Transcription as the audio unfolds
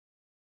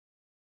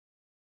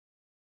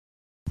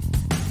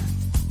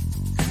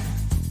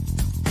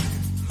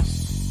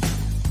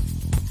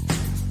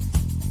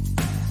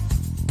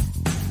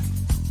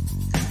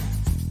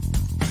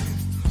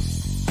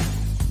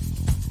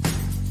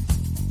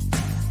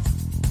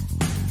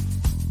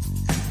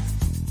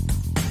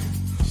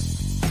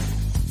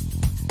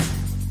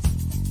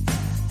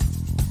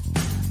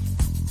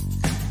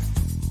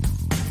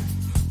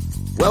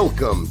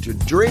Welcome to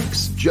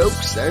Drinks,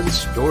 Jokes, and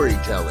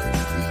Storytelling,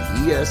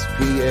 the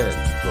ESPN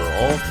for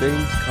all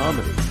things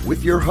comedy,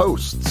 with your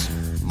hosts,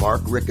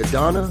 Mark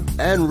Riccadonna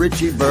and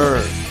Richie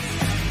Byrne.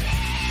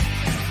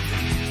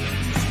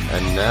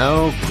 And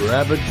now,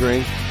 grab a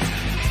drink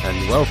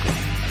and welcome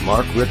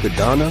Mark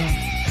Riccadonna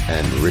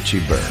and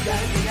Richie Byrne.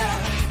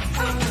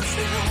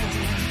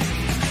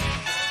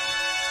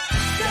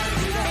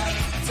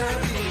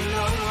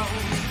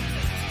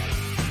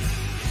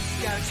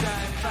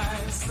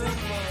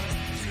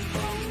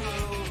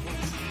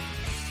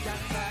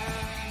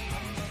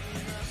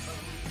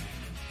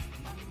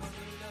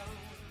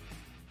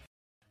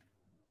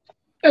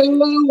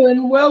 Hello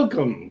and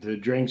welcome to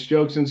Drinks,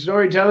 Jokes, and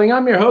Storytelling.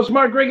 I'm your host,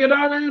 Mark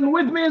Riccadonna, and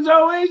with me, as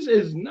always,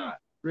 is not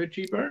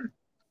Richie Byrne.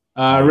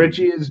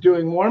 Richie is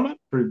doing warm-up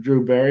for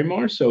Drew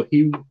Barrymore, so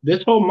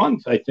this whole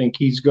month, I think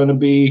he's going to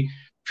be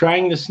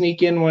trying to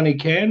sneak in when he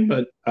can,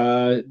 but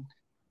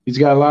he's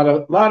got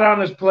a lot on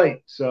his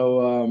plate.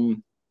 So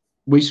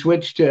we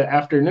switched to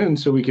afternoon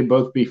so we could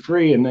both be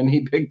free, and then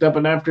he picked up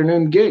an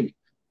afternoon gig.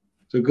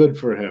 So good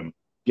for him,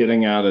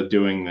 getting out of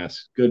doing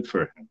this. Good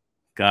for him.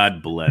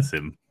 God bless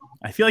him.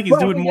 I feel like he's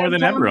doing more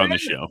than ever on the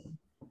show.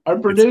 Our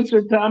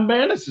producer, Tom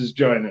Bannis, is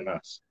joining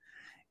us.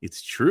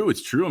 It's true.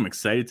 I'm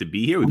excited to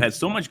be here. We've had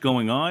so much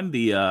going on.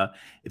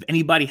 If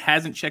anybody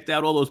hasn't checked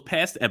out all those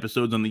past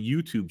episodes on the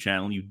YouTube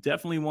channel, you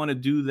definitely want to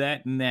do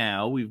that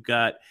now. We've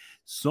got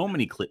so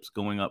many clips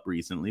going up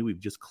recently. We've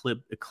just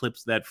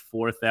eclipsed that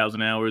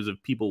 4,000 hours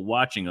of people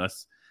watching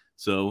us.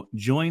 So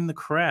join the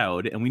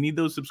crowd, and we need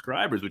those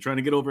subscribers. We're trying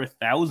to get over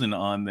 1,000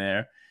 on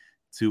there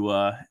to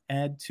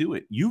add to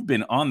it. You've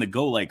been on the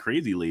go like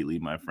crazy lately,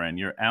 my friend.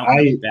 You're out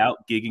and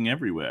about gigging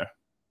everywhere.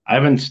 I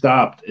haven't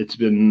stopped. It's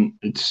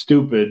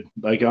stupid.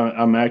 Like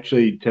I'm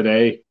actually,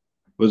 today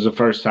was the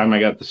first time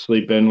I got to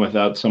sleep in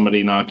without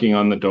somebody knocking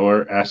on the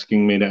door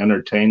asking me to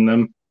entertain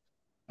them.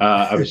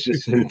 I was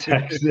just in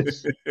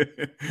Texas.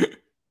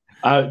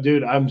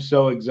 Dude, I'm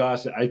so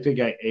exhausted. I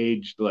think I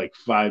aged like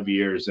 5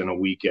 years in a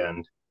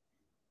weekend.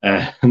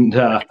 And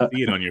I can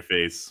see it on your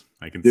face.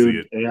 I can see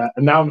it. Yeah,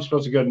 and now I'm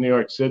supposed to go to New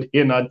York City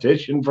and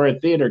audition for a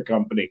theater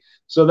company.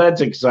 So that's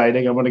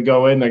exciting. I'm going to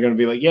go in. They're going to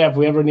be like, yeah, if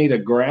we ever need a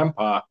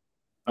grandpa,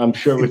 I'm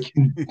sure we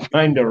can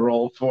find a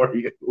role for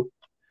you.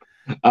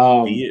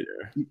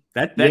 Theater.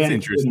 That's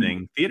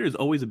interesting. Theater is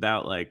always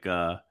about like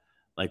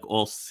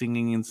all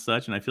singing and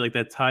such, and I feel like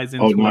that ties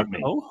into our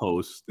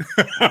co-host.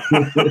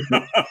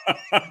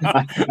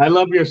 I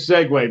love your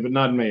segue, but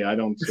not me. I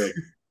don't sing.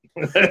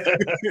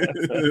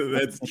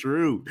 That's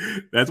true.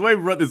 That's why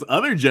we brought this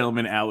other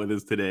gentleman out with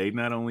us today.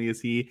 Not only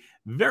is he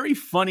very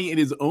funny in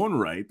his own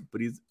right, but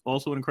he's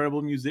also an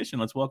incredible musician.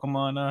 Let's welcome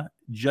on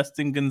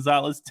Justin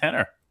Gonzalez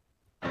Tenor.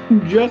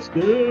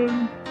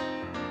 Justin,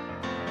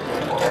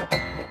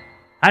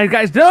 how you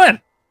guys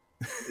doing?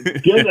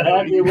 Good to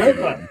have you with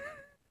us.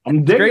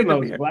 I'm digging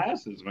those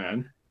glasses,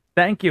 man.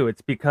 Thank you.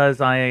 It's because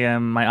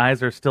my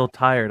eyes are still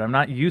tired. I'm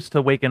not used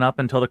to waking up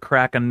until the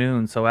crack of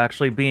noon, so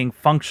actually being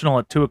functional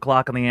at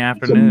 2:00 in the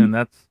afternoon,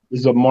 this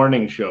is a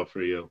morning show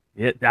for you.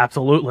 Yeah,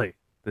 absolutely.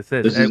 This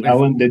is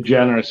Ellen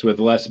DeGeneres with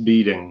less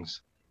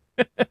beatings.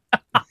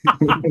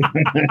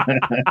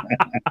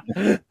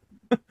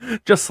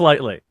 Just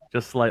slightly.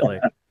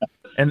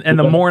 And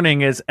the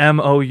morning is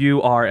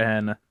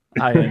MOURNING.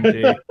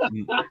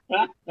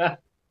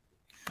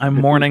 I'm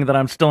mourning that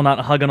I'm still not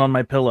hugging on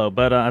my pillow,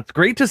 but it's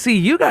great to see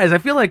you guys. I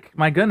feel like,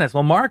 my goodness.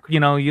 Well, Mark,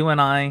 you and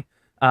I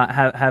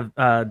have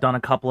done a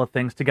couple of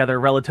things together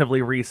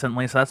relatively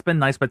recently, so that's been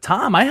nice. But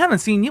Tom, I haven't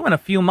seen you in a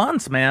few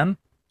months, man.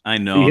 I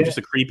know. Yeah. I'm just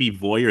a creepy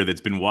voyeur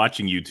that's been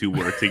watching you two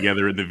work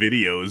together in the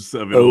videos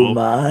of it all. Oh,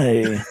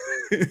 my.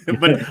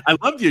 But I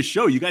loved your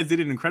show. You guys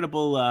did an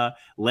incredible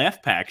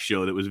Laugh Pack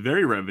show that was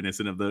very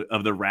reminiscent of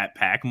the Rat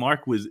Pack.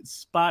 Mark was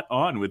spot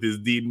on with his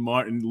Dean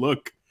Martin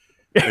look.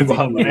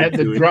 Well, I had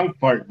the drunk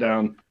part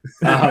down.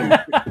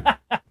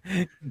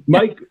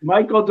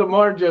 Michael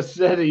DeMar just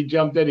said he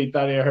jumped in. He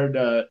thought he heard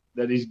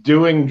that he's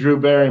doing Drew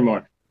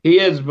Barrymore.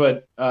 He is,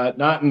 but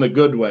not in the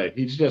good way.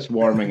 He's just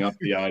warming up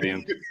the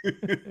audience.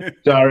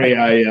 Sorry,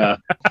 I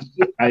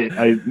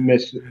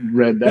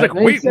misread that.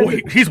 He's like,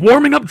 wait, he's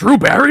warming up Drew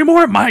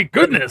Barrymore? My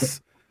goodness.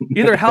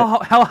 Either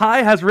how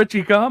high has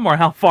Richie come or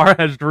how far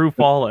has Drew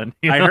fallen?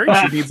 I heard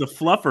she needs a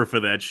fluffer for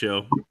that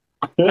show.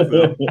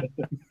 So.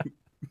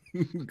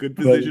 Good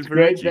position for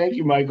great. Richie. Thank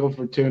you, Michael,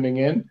 for tuning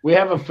in. We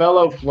have a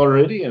fellow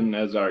Floridian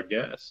as our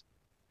guest.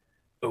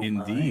 Oh,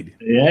 indeed.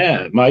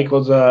 Yeah,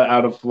 Michael's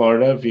out of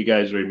Florida, if you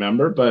guys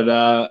remember. But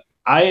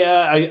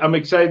I'm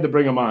excited to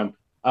bring him on.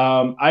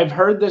 I've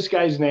heard this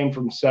guy's name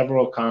from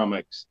several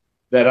comics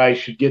that I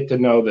should get to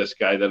know this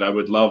guy, that I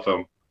would love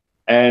him.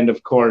 And,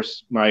 of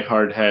course, my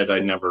hard head, I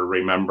never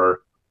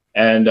remember.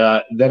 And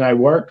then I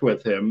worked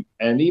with him,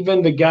 and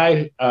even the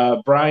guy,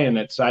 Brian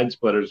at Side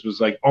Splitters,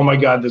 was like, oh, my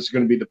God, this is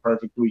going to be the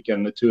perfect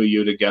weekend. The two of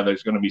you together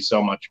is going to be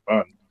so much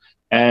fun.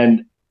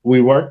 And we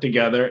worked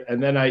together,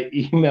 and then I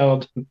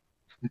emailed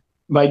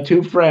my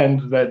two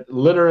friends that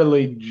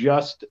literally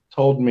just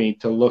told me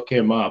to look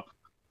him up,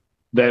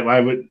 that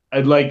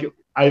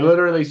I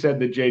literally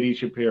said to J.D.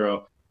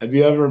 Shapiro, have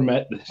you ever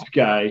met this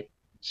guy,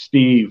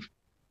 Steve?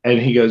 And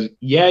he goes,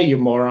 yeah, you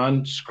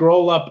moron.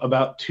 Scroll up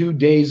about 2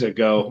 days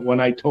ago when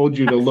I told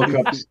you to look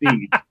up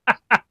Steve.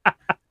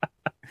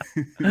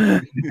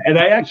 And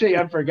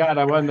I forgot.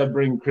 I wanted to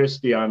bring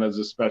Christy on as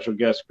a special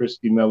guest,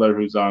 Christy Miller,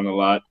 who's on a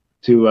lot,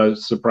 to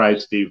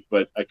surprise Steve,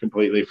 but I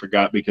completely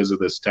forgot because of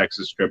this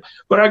Texas trip.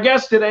 But our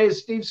guest today is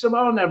Steve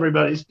Simone,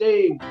 everybody.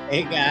 Steve.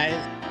 Hey, guys.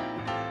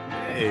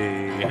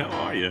 Hey, how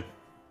are you?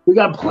 We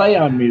got play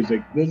on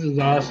music. This is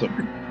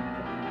awesome.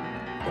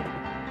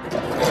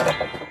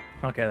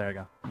 Okay, there we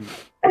go.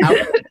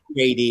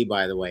 JD,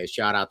 by the way.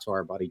 Shout out to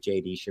our buddy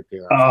JD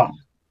Shapiro. Oh,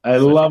 I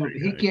love it.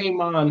 He came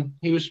on.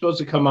 He was supposed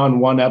to come on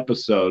one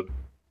episode,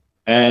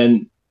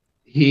 and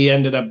he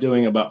ended up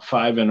doing about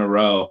 5 in a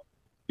row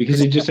because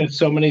he just had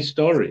so many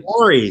stories.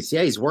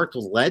 Yeah, he's worked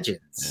with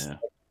legends. Yeah.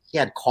 He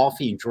had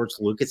coffee in George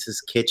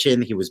Lucas's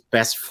kitchen. He was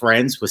best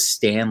friends with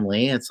Stan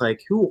Lee. It's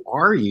like, who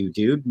are you,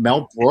 dude?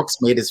 Mel Brooks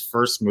made his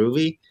first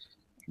movie.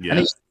 Yeah. And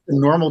he's a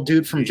normal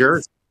dude from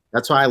Jersey.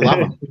 That's why I love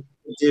him.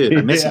 Dude,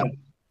 I miss him.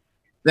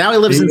 Now he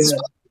lives in Spain,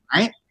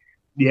 right?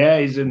 Yeah,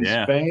 he's in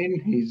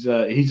Spain. He's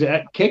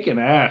kicking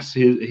ass.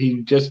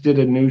 He just did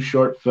a new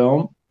short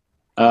film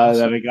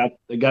that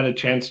I got a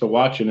chance to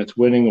watch, and it's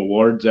winning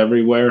awards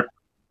everywhere.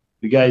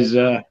 The guy's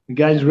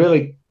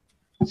really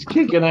he's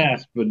kicking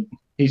ass, but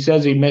he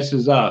says he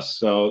misses us,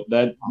 so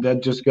that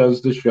just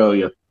goes to show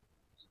you.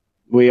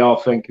 We all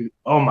think,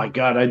 oh my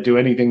God, I'd do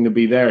anything to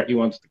be there. He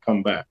wants to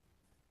come back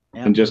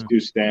and just do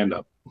stand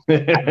up.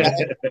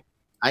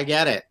 I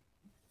get it.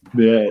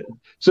 Yeah.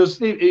 So,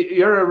 Steve,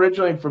 you're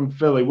originally from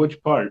Philly.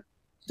 Which part?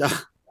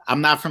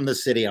 I'm not from the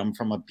city. I'm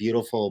from a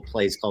beautiful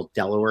place called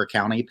Delaware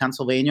County,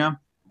 Pennsylvania.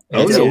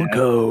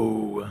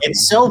 Delco.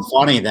 It's so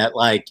funny that,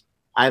 like,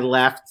 I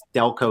left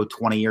Delco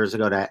 20 years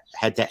ago to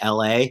head to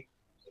LA.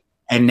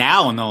 And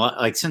now,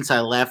 since I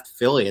left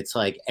Philly, it's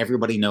like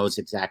everybody knows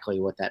exactly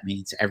what that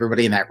means.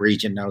 Everybody in that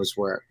region knows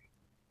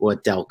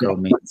what Delco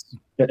means.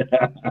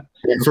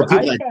 And for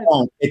people that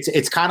don't,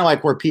 it's kind of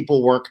like where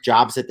people work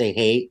jobs that they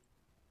hate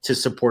to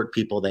support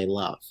people they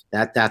love.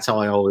 That's how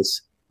I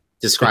always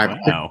describe it.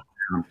 Wow.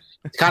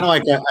 It's kind of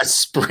like a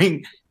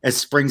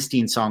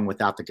Springsteen song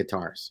without the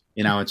guitars.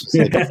 You know, it's just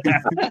like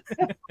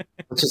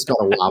let's just go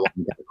to Wawa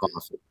and get a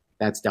coffee.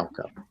 That's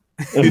Delco.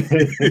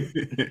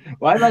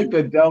 Well, I like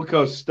that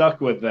Delco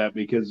stuck with that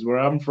because where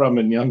I'm from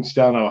in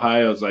Youngstown,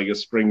 Ohio, is like a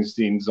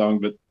Springsteen song,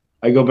 but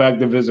I go back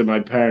to visit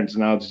my parents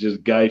now. It's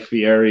just Guy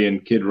Fieri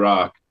and Kid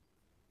Rock.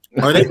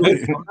 Are they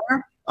from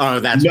there? Oh,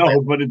 that's no, right.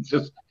 But it's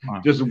just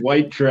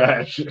white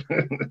trash.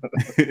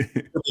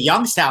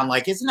 Youngstown,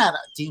 like, isn't that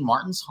Dean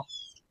Martin's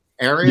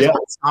area? Yeah.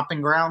 Like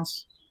stomping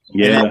grounds.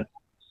 Yeah.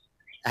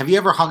 Have you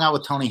ever hung out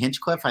with Tony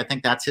Hinchcliffe? I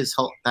think that's his.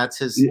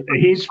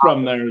 He's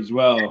from there as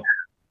well.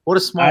 What a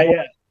small. I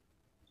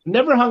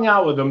never hung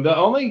out with him.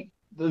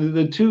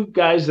 The two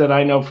guys that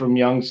I know from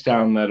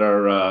Youngstown that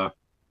are,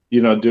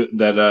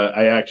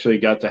 I actually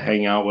got to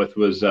hang out with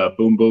was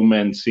Boom Boom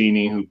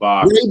Mancini, who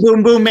boxed. Really,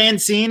 Boom Boom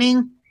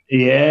Mancini?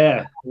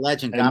 Yeah.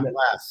 Legend. God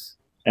bless.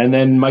 And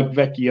then Mike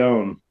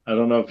Vecchione. I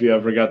don't know if you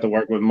ever got to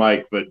work with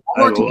Mike, but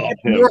I love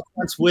him.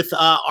 With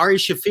Ari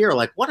Shaffir.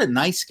 Like, what a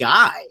nice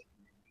guy.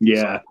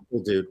 Yeah.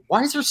 Cool, dude.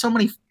 Why is there so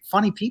many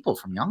funny people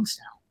from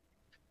Youngstown?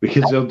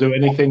 Because they'll do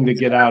anything to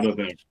get out of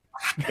there.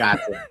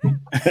 Gotcha.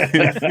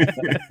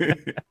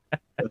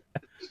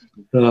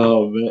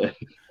 Oh, man.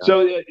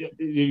 So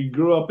you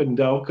grew up in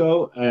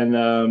Delco,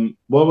 and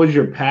what was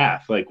your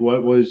path? Like,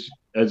 what was,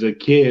 as a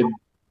kid,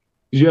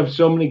 because you have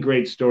so many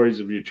great stories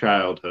of your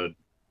childhood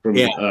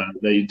that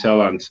you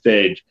tell on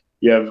stage.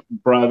 You have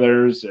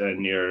brothers,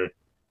 and you're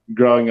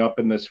growing up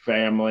in this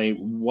family.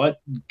 What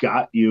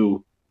got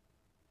you?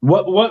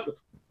 What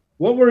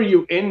were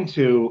you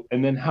into,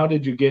 and then how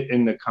did you get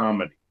into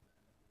comedy?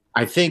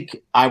 I think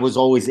I was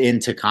always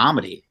into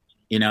comedy.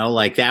 You know,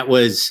 like that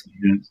was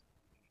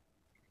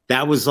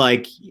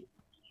like,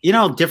 you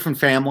know, different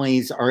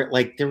families are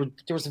like there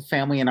was a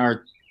family in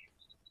our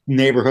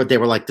neighborhood. They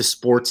were like the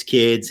sports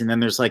kids, and then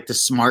there's like the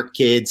smart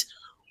kids.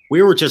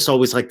 We were just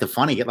always like the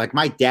funny kid. Like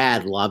my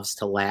dad loves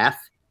to laugh,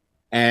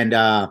 and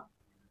I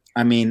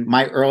mean,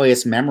 my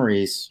earliest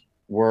memories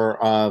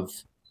were of.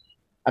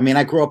 I mean,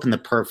 I grew up in the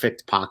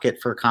perfect pocket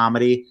for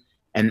comedy,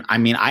 and I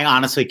mean, I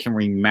honestly can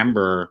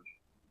remember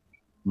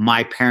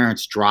my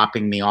parents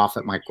dropping me off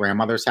at my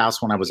grandmother's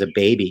house when I was a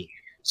baby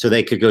so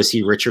they could go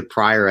see Richard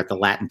Pryor at the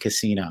Latin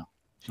Casino.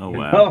 Oh,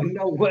 wow. Oh,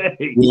 no way.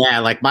 Yeah,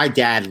 like my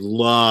dad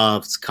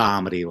loves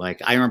comedy.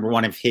 Like I remember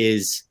one of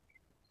his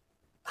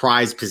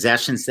prized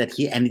possessions that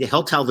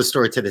he'll tell the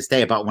story to this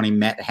day about when he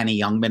met Henny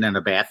Youngman in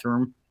a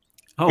bathroom.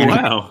 Oh, and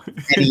wow.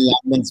 Henny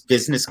Youngman's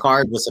business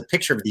card was a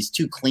picture of these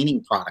two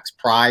cleaning products,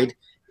 Pride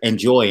and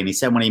Joy. And he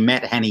said when he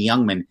met Henny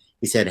Youngman,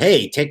 he said,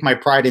 "Hey, take my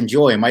Pride and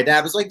Joy." And my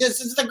dad was like, "This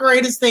is the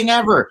greatest thing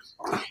ever."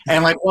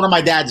 And like one of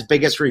my dad's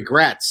biggest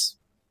regrets,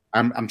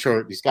 I'm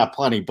sure he's got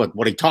plenty, but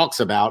what he talks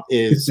about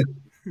is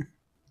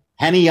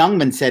Henny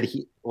Youngman said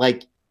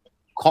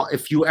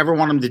if you ever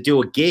want him to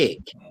do a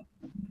gig,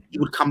 he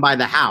would come by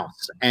the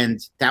house.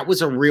 And that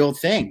was a real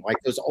thing. Like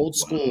those old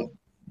school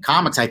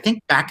comics. I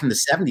think back in the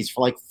 70s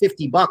for like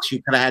 $50,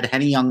 you could have had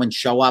Henny Youngman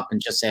show up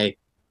and just say,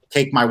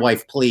 "Take my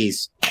wife,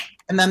 please."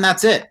 And then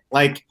that's it.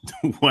 Like,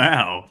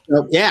 wow.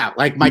 Yeah.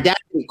 Like my dad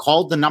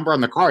called the number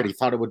on the card. He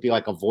thought it would be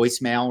like a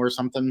voicemail or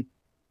something.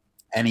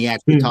 And he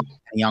actually talked to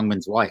Henny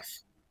Youngman's wife.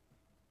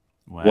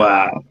 Wow.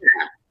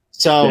 Yeah.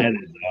 So that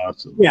is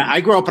awesome. Yeah,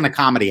 I grew up in a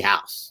comedy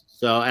house.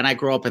 So, and I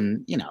grew up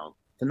in,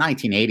 the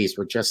 1980s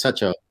were just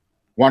such a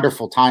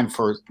wonderful time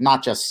for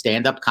not just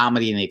stand-up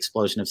comedy and the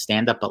explosion of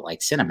stand-up, but like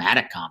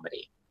cinematic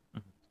comedy.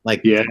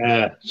 Like,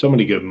 yeah, so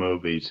many good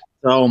movies.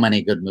 So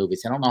many good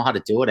movies. I don't know how to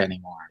do it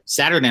anymore.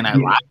 Saturday Night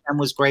Live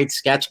was great.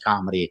 Sketch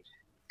comedy,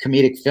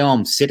 comedic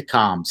film,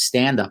 sitcom,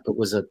 stand-up. It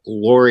was a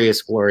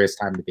glorious, glorious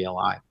time to be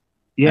alive.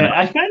 Yeah,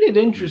 I find it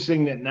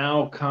interesting that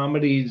now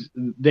comedies,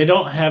 they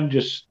don't have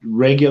just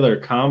regular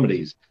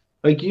comedies.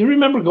 Like, you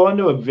remember going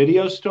to a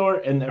video store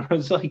and there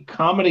was like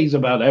comedies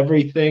about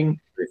everything.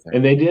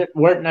 And they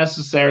weren't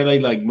necessarily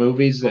like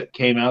movies that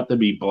came out to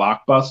be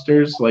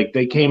blockbusters. Like,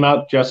 they came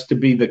out just to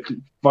be the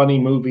funny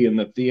movie in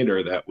the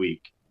theater that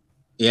week.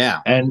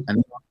 Yeah. And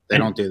they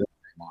don't do that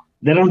anymore.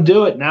 They don't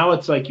do it. Now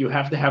it's like you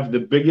have to have the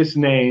biggest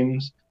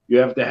names. You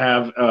have to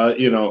have,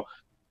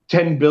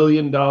 $10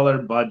 billion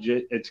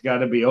budget. It's got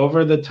to be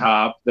over the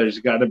top. There's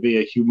got to be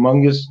a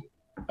humongous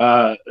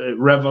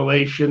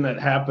revelation that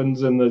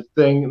happens in the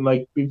thing.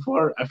 Like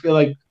before, I feel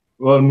like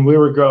when we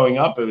were growing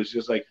up, it was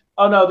just like,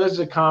 oh no, this is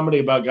a comedy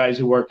about guys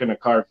who work in a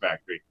car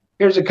factory.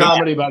 Here's a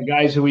comedy about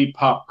guys who eat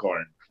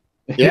popcorn.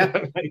 Yeah.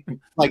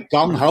 Like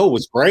Gung Ho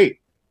was great.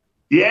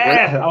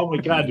 Yeah. Great. Oh my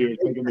God, dude.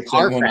 The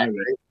car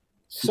factory.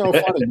 So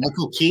funny.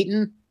 Michael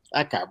Keaton,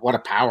 that guy, what a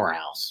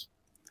powerhouse.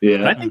 Yeah,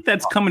 but I think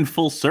that's coming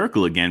full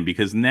circle again,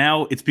 because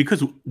now it's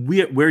because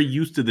we're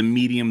used to the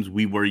mediums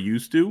we were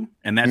used to,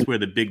 and that's where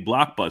the big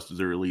blockbusters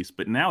are released.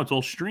 But now it's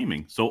all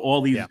streaming, so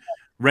all these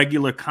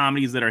regular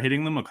comedies that are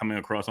hitting them are coming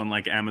across on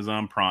like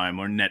Amazon Prime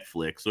or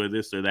Netflix or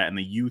this or that, and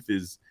the youth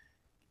is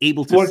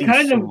able to see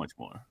so much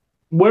more.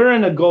 We're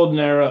in a golden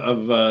era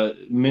of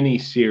mini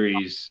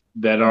series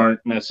that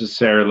aren't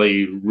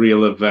necessarily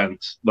real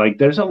events. Like,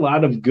 there's a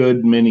lot of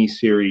good mini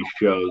series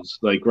shows.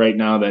 Like right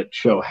now, that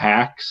show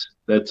Hacks.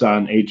 That's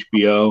on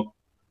HBO.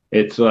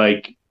 It's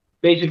like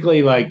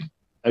basically like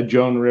a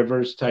Joan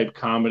Rivers type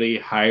comedy,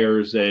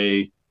 hires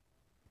like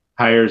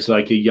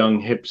a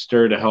young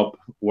hipster to help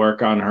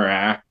work on her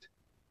act.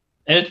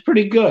 And it's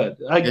pretty good.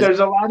 Like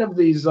there's a lot of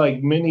these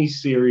like mini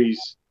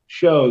series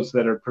shows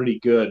that are pretty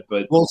good,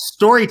 but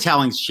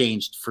storytelling's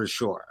changed for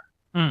sure.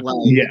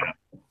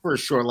 For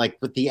sure. Like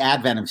with the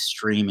advent of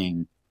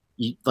streaming,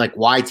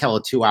 why tell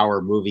a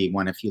 2-hour movie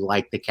when if you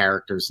like the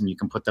characters and you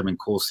can put them in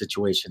cool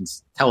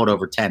situations, tell it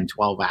over 10,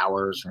 12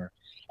 hours.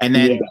 And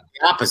then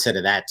the opposite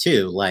of that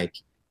too. Like,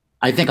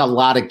 I think a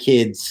lot of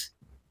kids,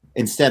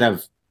 instead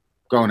of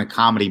going to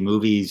comedy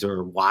movies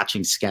or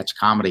watching sketch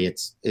comedy,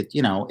 it's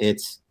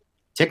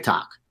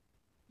TikTok.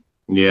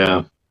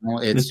 Yeah.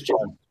 It's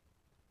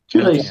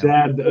really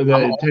sad,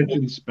 the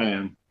attention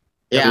span.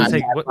 Yeah.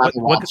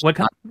 What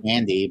kind of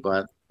Andy,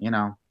 but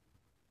yeah,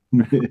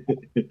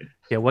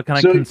 what can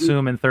I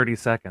consume in 30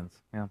 seconds?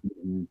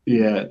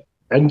 Yeah.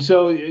 And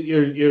so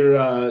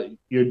you're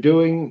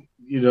doing,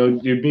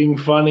 you're being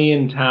funny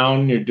in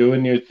town, you're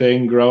doing your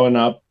thing growing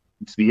up.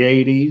 It's the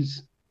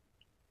 80s.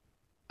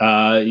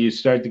 You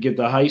start to get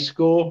to high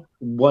school.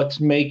 What's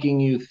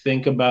making you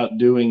think about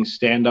doing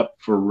stand-up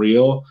for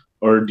real?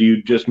 Or do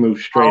you just move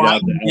straight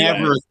out to LA? I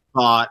never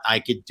thought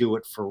I could do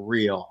it for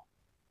real.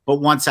 But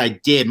once I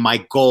did, my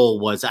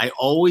goal as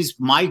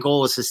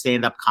a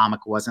stand-up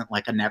comic wasn't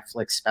like a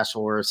Netflix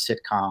special or a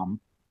sitcom.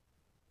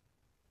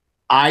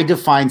 I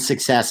defined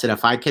success that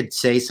if I could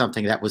say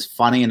something that was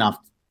funny enough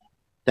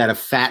that a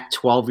fat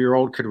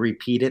 12-year-old could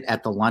repeat it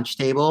at the lunch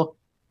table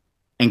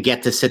and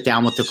get to sit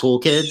down with the cool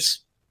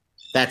kids,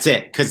 that's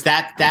it. Because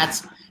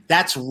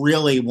that's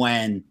really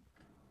when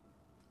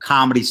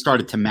comedy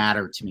started to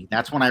matter to me.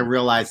 That's when I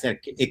realized that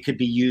it could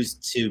be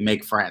used to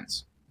make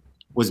friends,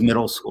 was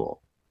middle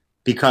school.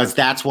 Because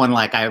that's when,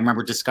 like, I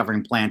remember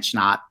discovering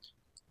Planchot,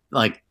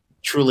 like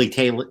truly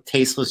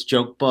tasteless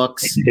joke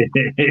books,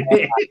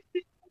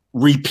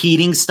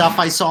 repeating stuff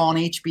I saw on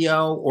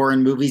HBO or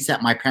in movies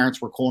that my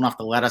parents were cool enough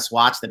to let us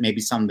watch that maybe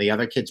some of the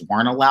other kids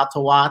weren't allowed to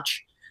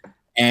watch.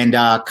 And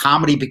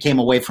comedy became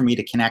a way for me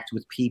to connect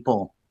with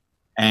people.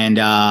 And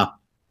it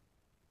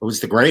was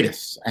the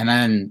greatest. And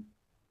then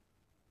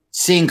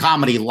seeing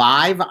comedy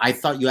live, I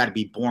thought you had to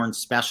be born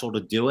special to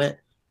do it.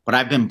 But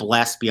I've been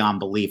blessed beyond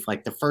belief.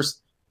 Like the first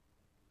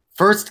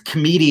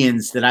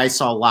comedians that I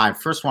saw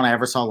live, first one I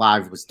ever saw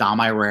live was Dom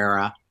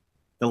Irrera,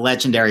 the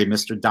legendary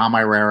Mr. Dom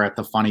Irrera at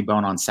the Funny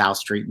Bone on South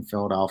Street in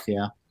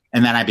Philadelphia.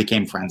 And then I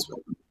became friends with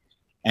him.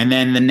 And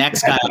then the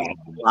next guy I saw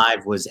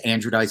live was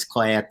Andrew Dice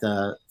Clay at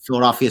the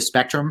Philadelphia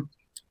Spectrum.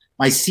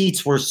 My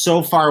seats were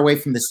so far away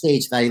from the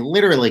stage that I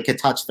literally could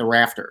touch the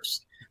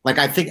rafters. Like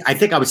I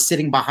think I was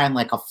sitting behind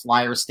like a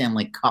Flyer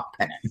Stanley Cup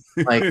pennant.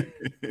 Like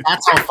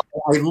that's how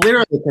I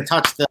literally could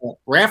touch the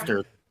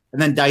rafters.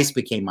 And then Dice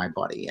became my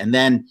buddy. And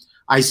then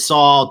I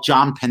saw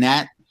John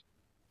Panette.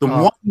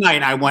 One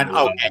night I went,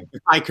 okay,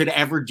 if I could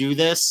ever do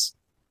this,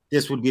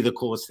 this would be the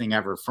coolest thing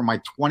ever. For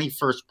my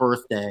 21st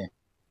birthday,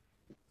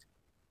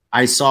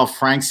 I saw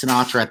Frank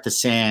Sinatra at the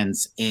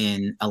Sands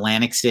in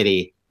Atlantic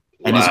City,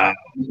 and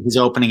his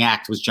opening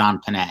act was John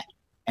Panette.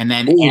 And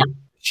then after the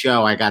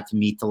show, I got to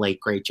meet the late,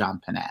 great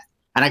John Panette.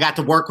 And I got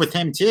to work with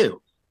him,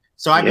 too.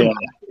 So I've been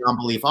beyond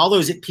belief. All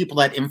those people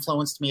that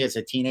influenced me as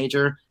a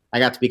teenager, I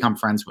got to become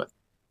friends with.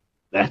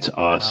 That's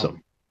awesome.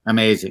 Wow.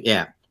 Amazing.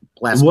 Yeah.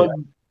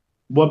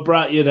 What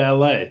brought you to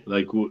LA?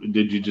 Like,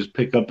 did you just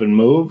pick up and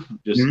move?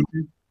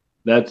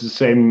 That's the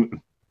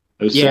same.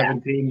 I was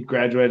 17,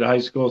 graduated high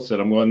school, said,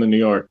 I'm going to New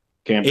York.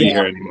 Can't be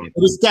here anymore. It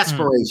was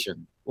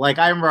desperation. Like,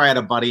 I remember I had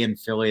a buddy in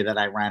Philly that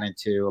I ran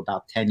into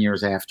about 10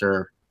 years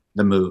after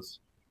the move.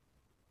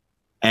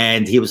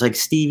 And he was like,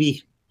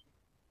 Stevie,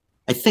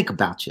 I think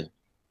about you.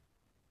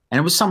 And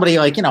it was somebody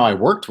like, I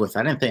worked with.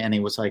 I didn't think, and he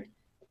was like,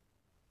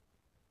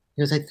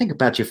 I think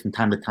about you from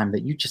time to time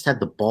that you just had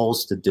the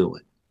balls to do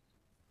it.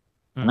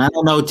 And I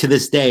don't know to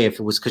this day if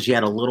it was because you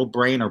had a little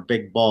brain or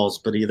big balls,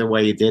 but either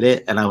way you did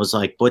it. And I was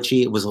like,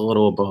 Butchie, it was a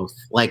little of both.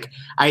 Like,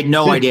 I had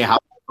no idea how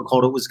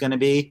difficult it was going to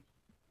be.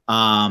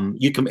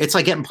 It's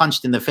like getting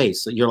punched in the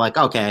face. So you're like,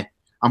 okay,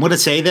 I'm going to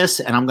say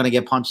this and I'm going to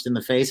get punched in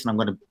the face and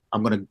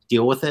I'm going to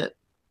deal with it.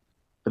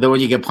 But then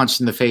when you get punched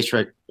in the face,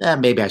 you're like,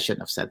 maybe I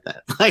shouldn't have said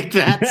that. Like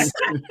that's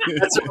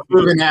what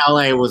moving to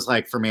LA was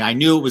like for me. I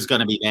knew it was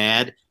going to be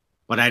bad,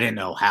 but I didn't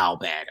know how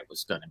bad it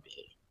was going to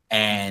be.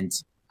 And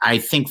I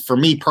think for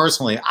me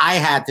personally, I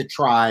had to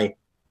try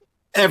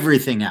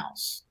everything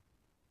else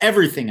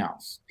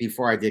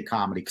before I did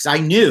comedy because I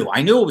knew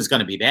it was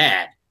going to be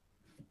bad.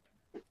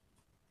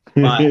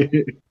 But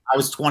I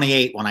was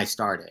 28 when I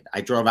started.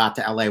 I drove out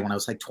to LA when I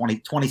was like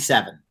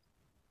 27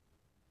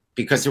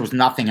 because there was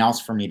nothing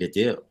else for me to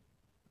do.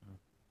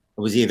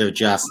 It was either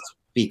just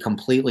be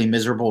completely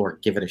miserable or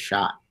give it a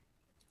shot.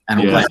 And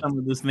what are some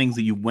of those things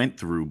that you went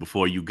through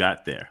before you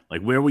got there?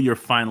 Like, where were your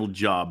final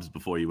jobs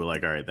before you were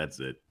like, all right, that's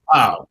it?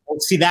 Oh, well,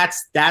 see,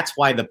 that's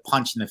why the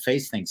punch in the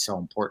face thing's so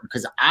important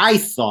because I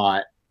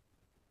thought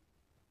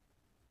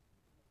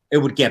it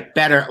would get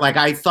better. Like,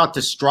 I thought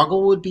the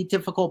struggle would be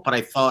difficult, but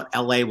I thought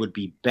LA would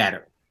be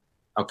better.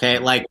 Okay,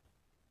 like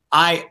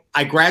I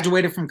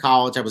graduated from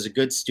college. I was a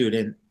good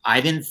student. I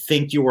didn't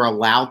think you were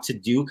allowed to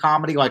do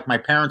comedy. Like, my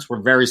parents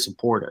were very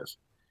supportive.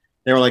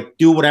 They were like,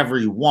 do whatever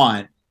you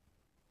want.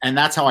 And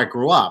that's how I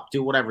grew up.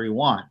 Do whatever you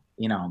want.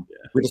 We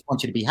just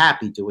want you to be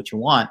happy. Do what you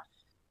want.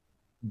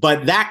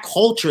 But that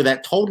culture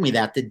that told me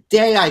that the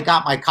day I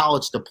got my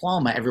college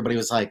diploma, everybody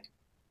was like,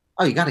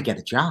 oh, you got to get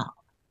a job.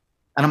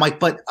 And I'm like,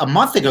 but a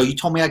month ago, you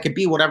told me I could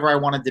be whatever I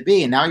wanted to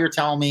be. And now you're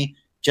telling me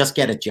just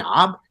get a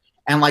job.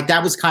 And like,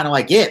 that was kind of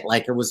like it.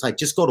 Like, it was like,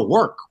 just go to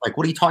work. Like,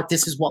 what are you taught?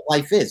 This is what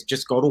life is.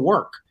 Just go to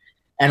work.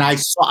 And I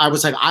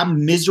was like,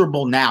 I'm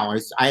miserable now.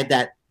 I had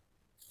that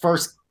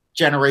first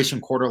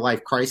generation quarter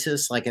life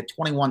crisis. Like at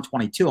 21,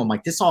 22, I'm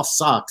like, this all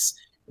sucks.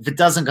 If it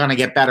doesn't going to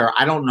get better,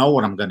 I don't know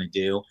what I'm going to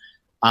do.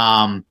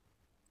 I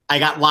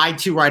got lied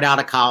to right out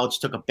of college,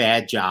 took a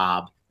bad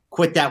job,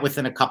 quit that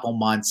within a couple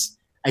months.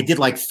 I did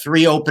like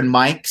 3 open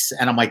mics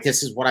and I'm like,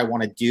 this is what I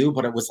want to do.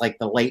 But it was like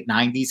the late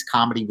 90s.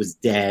 Comedy was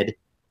dead.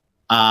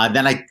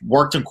 Then I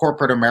worked in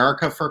corporate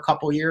America for a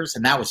couple years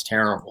and that was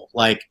terrible.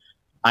 Like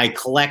I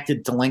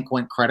collected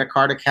delinquent credit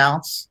card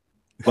accounts.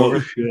 Oh,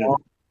 shit.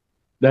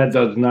 That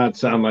does not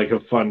sound like a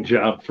fun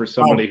job for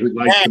somebody who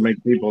likes to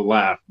make people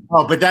laugh.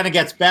 Oh, but then it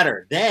gets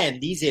better. Then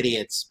these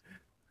idiots,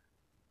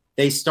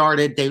 they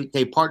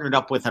partnered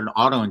up with an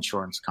auto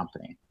insurance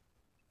company.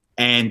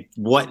 And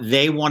what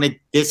they wanted,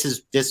 this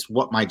is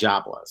what my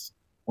job was.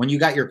 When you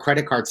got your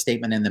credit card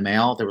statement in the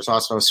mail, there was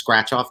also a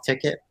scratch off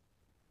ticket.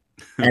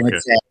 And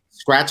it said,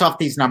 scratch off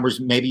these numbers.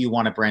 Maybe you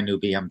want a brand new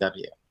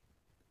BMW.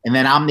 And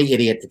then I'm the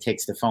idiot that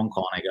takes the phone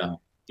call and I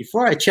go,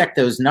 before I check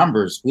those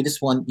numbers, we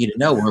just want you to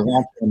know we're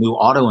launching a new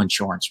auto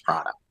insurance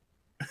product.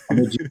 And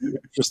would you be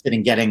interested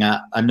in getting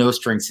a no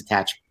strings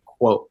attached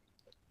quote?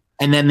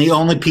 And then the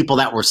only people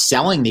that were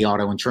selling the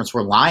auto insurance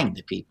were lying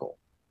to people.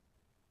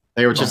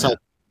 They were just like,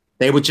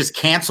 they would just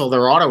cancel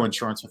their auto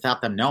insurance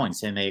without them knowing,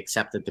 saying they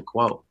accepted the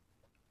quote.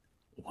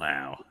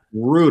 Wow.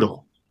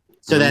 Brutal.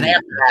 So then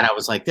after that, I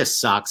was like, this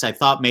sucks. I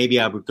thought maybe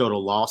I would go to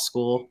law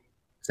school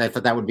because I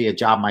thought that would be a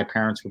job my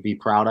parents would be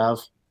proud of.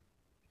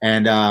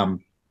 And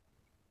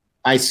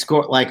I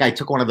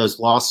took one of those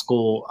law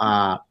school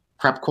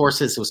prep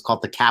courses. It was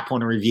called the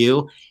Kaplan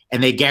Review.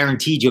 And they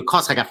guaranteed you, it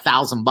cost like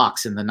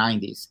 $1,000 in the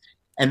 90s.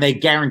 And they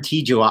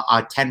guaranteed you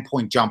a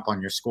 10-point jump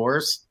on your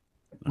scores.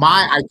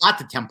 I got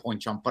the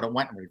 10-point jump, but it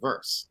went in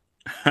reverse.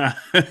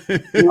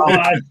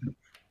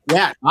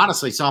 Yeah,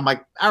 honestly. So I'm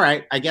like, all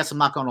right, I guess I'm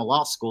not going to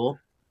law school.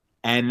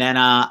 And then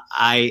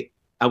I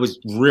was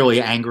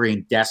really angry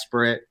and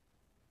desperate.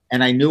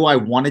 And I knew I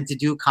wanted to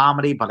do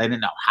comedy, but I didn't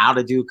know how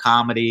to do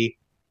comedy.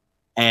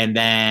 And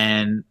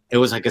then it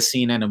was like a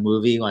scene in a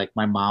movie. Like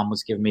my mom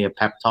was giving me a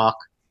pep talk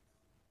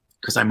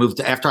because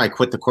after I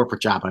quit the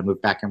corporate job, I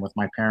moved back in with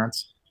my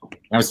parents. And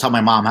I was telling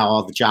my mom how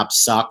all the jobs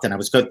sucked. And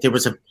there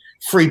was a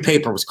free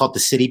paper. It was called the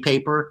City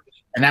Paper.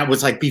 And that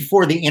was like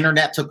before the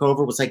internet took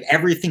over. It was like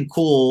everything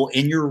cool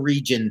in your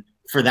region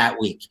for that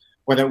week.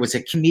 whether it was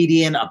a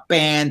comedian, a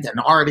band, an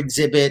art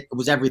exhibit. It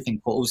was everything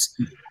cool. It was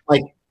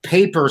like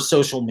paper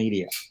social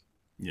media.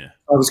 Yeah.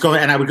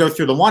 I would go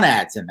through the one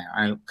ads in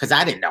there because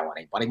I didn't know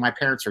anybody. My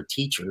parents are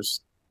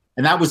teachers.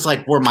 And that was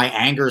like where my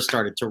anger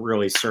started to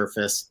really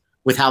surface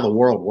with how the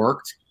world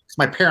worked. Because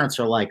my parents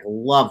are like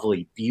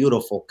lovely,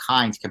 beautiful,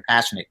 kind,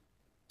 compassionate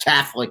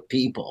Catholic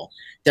people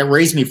that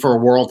raised me for a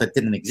world that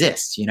didn't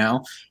exist, you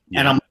know?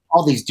 Yeah. And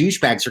all these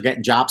douchebags are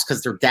getting jobs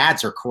because their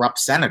dads are corrupt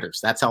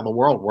senators. That's how the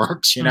world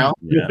works, you know?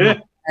 Yeah.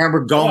 I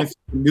remember going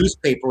through the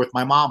newspaper with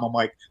my mom. I'm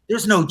like,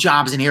 there's no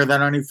jobs in here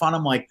that are any fun.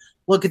 I'm like,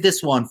 look at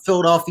this one.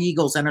 Philadelphia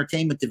Eagles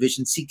Entertainment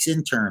Division seeks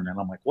intern. And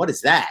I'm like, what is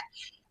that?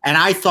 And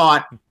I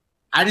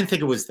didn't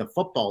think it was the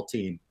football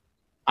team.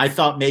 I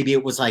thought maybe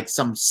it was like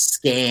some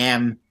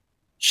scam,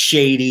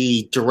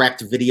 shady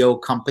direct video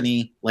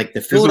company like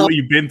the Philadelphia. This is what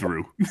you've been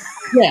through.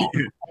 Yeah.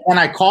 And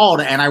I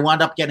called and I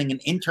wound up getting an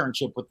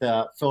internship with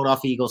the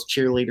Philadelphia Eagles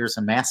cheerleaders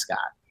and mascot.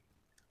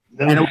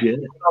 And it was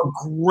the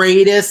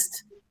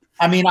greatest.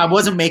 I mean, I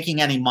wasn't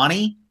making any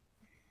money,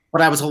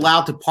 but I was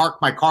allowed to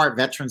park my car at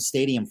Veterans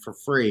Stadium for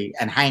free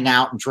and hang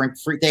out and drink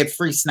free. They had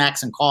free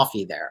snacks and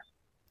coffee there.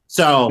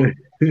 So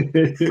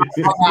I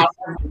hung out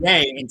every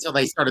day until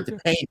they started to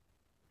pay me.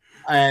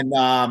 And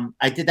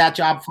I did that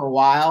job for a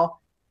while.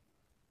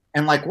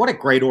 And like, what a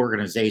great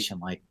organization.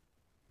 Like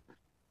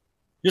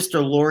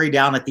Mr. Laurie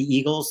down at the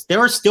Eagles. There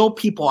are still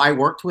people I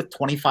worked with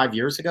 20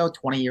 years ago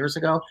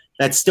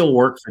that still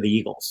work for the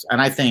Eagles.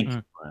 And I think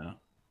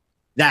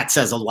that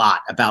says a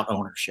lot about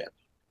ownership.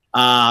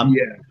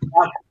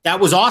 That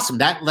was awesome.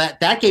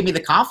 That gave me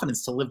the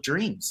confidence to live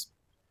dreams,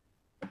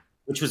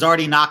 which was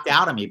already knocked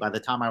out of me by the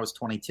time I was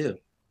 22.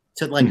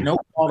 To like no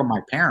fault of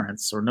my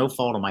parents or no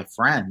fault of my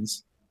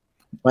friends,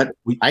 but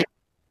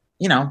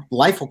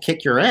life will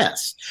kick your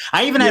ass.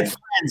 I even had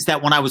friends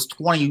that when I was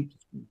 20,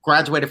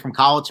 graduated from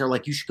college, they're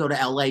like, you should go to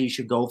LA, you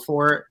should go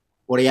for it.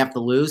 What do you have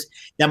to lose?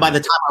 Then by the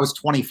time I was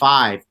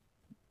 25,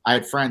 I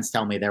had friends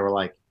tell me, they were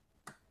like,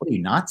 what are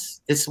you,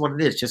 nuts? This is what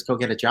it is. Just go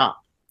get a job.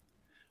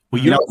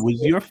 Well,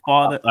 was your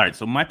father all right?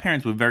 So my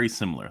parents were very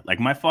similar. Like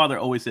my father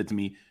always said to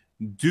me,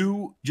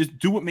 just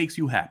do what makes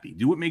you happy.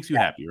 Do what makes you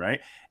happy, right?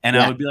 And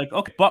I would be like,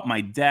 okay. But my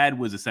dad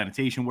was a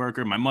sanitation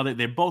worker. My mother,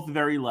 they're both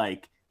very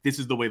like, this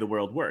is the way the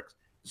world works.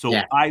 So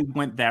I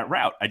went that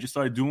route. I just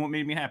started doing what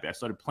made me happy. I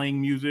started playing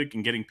music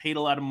and getting paid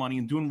a lot of money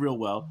and doing real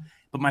well.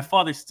 But my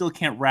father still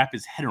can't wrap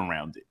his head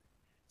around it.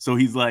 So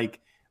he's like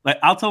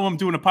I'll tell him I'm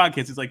doing a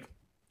podcast. He's like,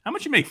 how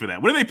much you make for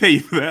that? What do they pay you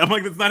for that? I'm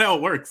like, that's not how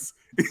it works.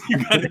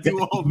 You got to do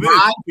all this.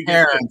 My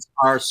parents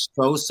are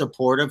so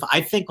supportive.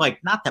 I think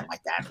not that my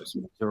dad was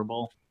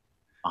miserable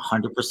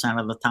 100%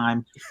 of the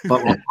time,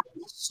 but when I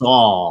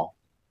saw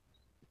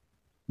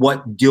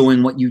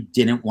doing what you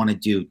didn't want to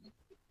do,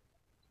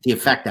 the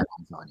effect that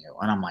has on you.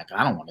 And I'm like,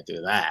 I don't want to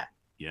do that.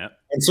 Yeah.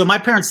 And so my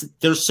parents,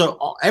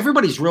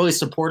 everybody's really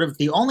supportive.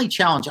 The only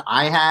challenge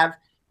I have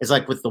is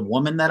like with the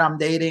woman that I'm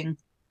dating,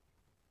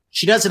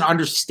 she doesn't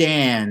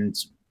understand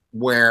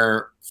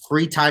where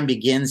free time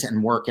begins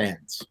and work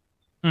ends.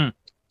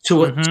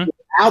 To an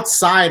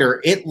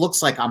outsider, it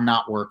looks like I'm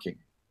not working,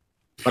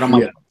 but I'm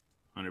like,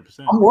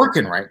 100%. I'm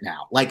working right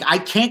now. Like I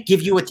can't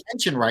give you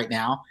attention right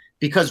now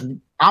because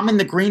I'm in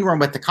the green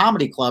room at the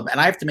comedy club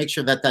and I have to make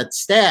sure that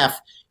staff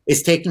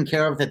is taken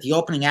care of, that the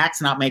opening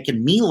act's not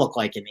making me look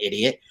like an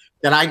idiot,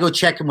 that I go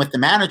check in with the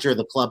manager of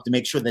the club to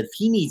make sure that if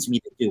he needs me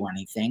to do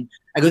anything,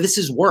 I go, this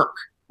is work.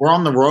 We're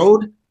on the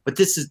road, but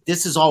this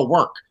is all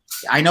work.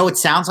 I know it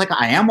sounds like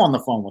I am on the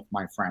phone with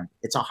my friend.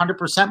 It's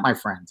 100% my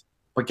friend.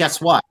 But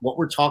guess what? What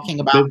we're talking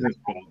about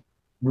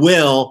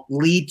will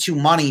lead to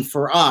money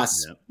for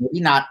us. Yep. Maybe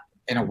not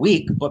in a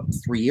week, but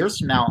 3 years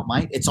from now it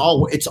might. It's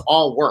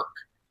all work.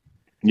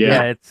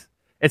 Yeah,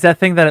 it's that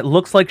thing that it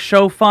looks like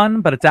show fun,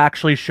 but it's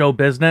actually show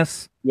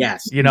business.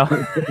 Yes. You know,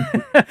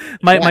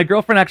 my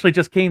girlfriend actually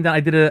just came down.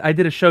 I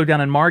did a show down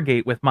in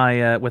Margate with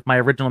my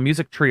original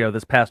music trio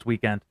this past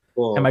weekend.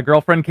 Cool. And my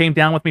girlfriend came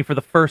down with me for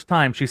the first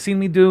time. She's seen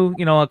me do,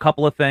 a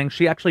couple of things.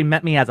 She actually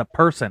met me as a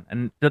person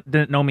and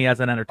didn't know me as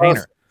an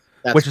entertainer,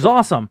 which is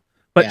awesome.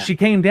 But she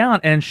came down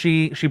and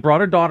she brought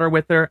her daughter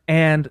with her,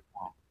 and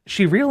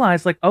she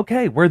realized, like,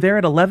 okay, we're there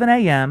at 11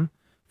 a.m.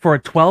 for a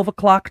 12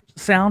 o'clock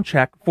sound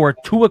check, for a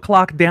 2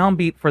 o'clock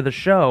downbeat for the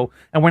show,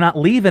 and we're not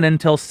leaving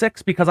until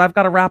 6 because I've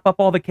got to wrap up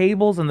all the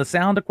cables and the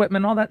sound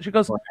equipment and all that. She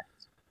goes,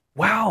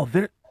 wow,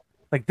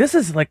 this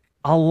is like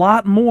a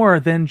lot more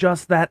than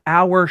just that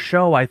hour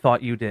show I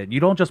thought you did.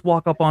 You don't just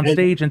walk up on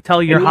stage and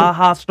tell your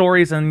ha-ha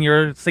stories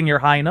and sing your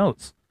high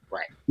notes.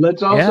 Right.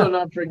 Let's also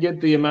not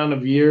forget the amount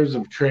of years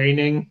of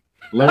training,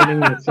 learning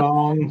the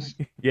songs.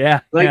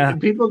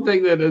 People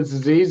think that this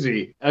is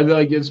easy. And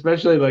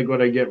especially when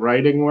I get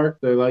writing work,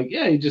 they're like,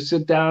 yeah, you just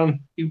sit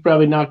down. You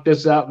probably knock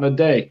this out in a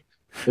day.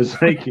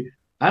 It's like,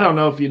 I don't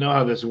know if you know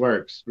how this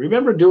works.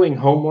 Remember doing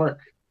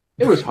homework?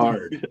 It was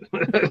hard.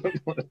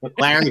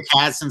 Larry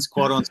Kasdan's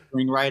quote on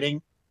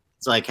screenwriting: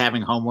 it's like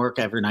having homework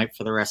every night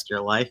for the rest of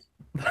your life.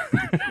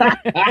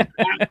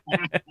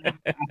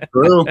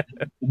 True.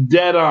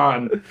 Dead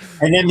on.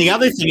 And then the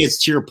other thing is,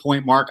 to your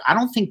point, Mark, I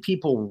don't think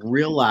people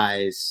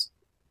realize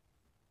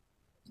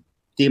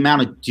the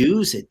amount of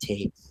dues it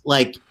takes.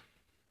 Like,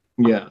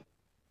 yeah.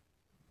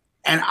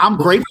 And I'm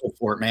grateful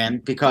for it, man,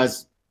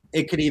 because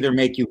it could either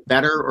make you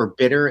better or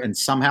bitter. And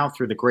somehow,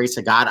 through the grace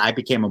of God, I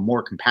became a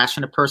more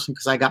compassionate person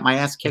because I got my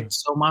ass kicked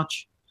so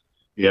much.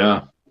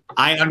 Yeah.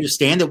 I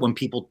understand it when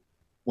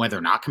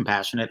they're not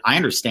compassionate. I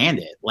understand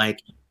it.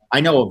 Like, I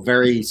know a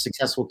very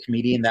successful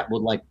comedian that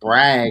would like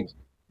brag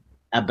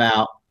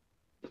about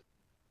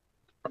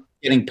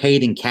getting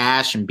paid in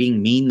cash and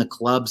being mean to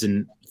clubs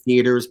and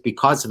theaters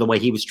because of the way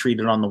he was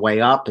treated on the way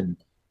up and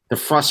the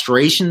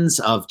frustrations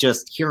of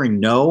just hearing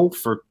no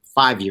for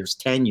 5 years,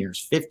 10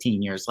 years,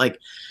 15 years. Like,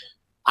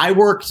 I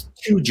worked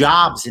 2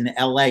 jobs in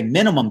LA,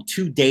 minimum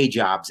 2 day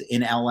jobs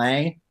in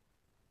LA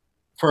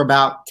for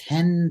about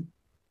 10,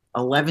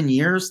 11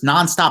 years,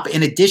 nonstop,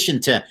 in addition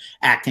to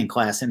acting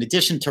class, in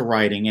addition to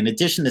writing, in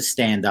addition to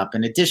stand-up,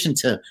 in addition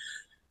to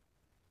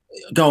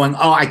going,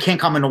 oh, I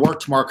can't come into work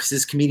tomorrow because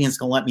this comedian's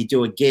going to let me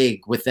do a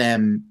gig with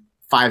them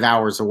 5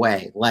 hours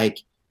away. Like,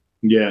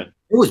 yeah.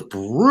 It was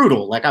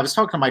brutal. Like, I was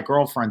talking to my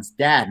girlfriend's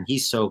dad, and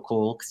he's so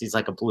cool because he's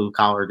like a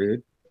blue-collar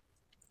dude.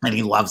 And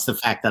he loves the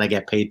fact that I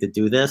get paid to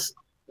do this.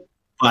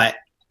 But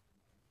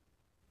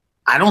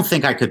I don't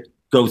think I could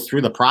go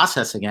through the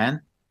process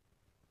again.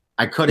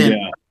 I couldn't.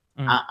 Yeah.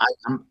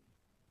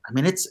 I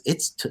mean,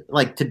 it's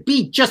like to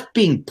be just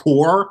being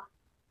poor.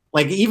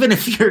 Like, even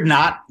if you're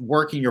not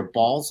working your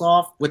balls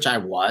off, which I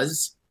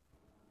was.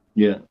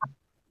 Yeah.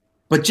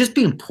 But just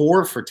being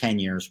poor for 10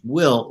 years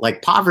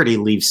like, poverty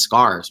leaves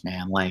scars,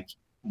 man. Like,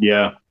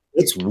 yeah,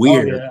 it's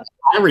weird. Oh, yeah.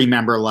 I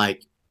remember,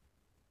 like,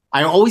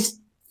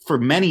 for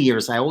many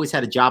years, I always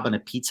had a job in a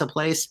pizza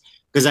place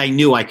because I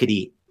knew I could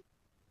eat.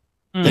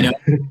 You know,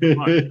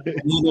 I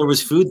knew there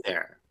was food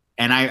there.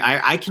 And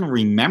I can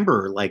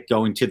remember, like,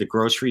 going to the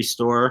grocery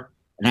store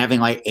and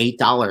having like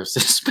 $8 to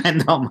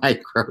spend on my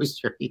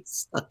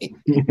groceries. Like,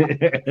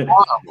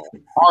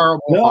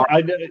 horrible. No,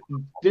 I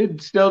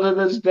did still to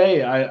this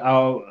day.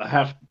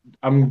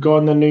 I'm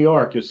going to New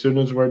York as soon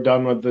as we're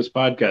done with this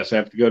podcast. I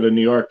have to go to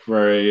New York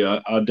for a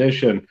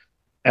audition,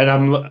 and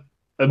I'm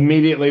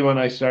immediately when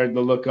I started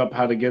to look up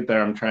how to get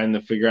there, I'm trying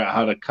to figure out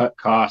how to cut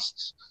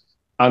costs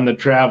on the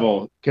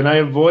travel. Can I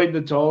avoid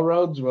the toll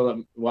roads?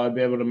 Will I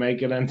be able to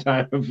make it in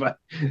time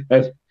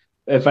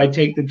if I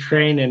take the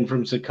train in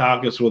from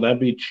Secaucus? Will that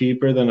be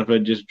cheaper than if I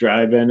just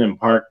drive in and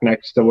park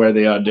next to where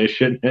the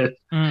audition is?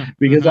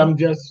 Because I'm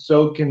just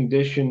so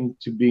conditioned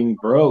to being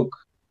broke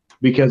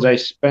because I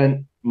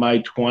spent my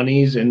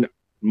 20s and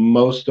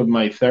most of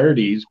my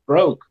 30s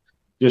broke,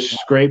 just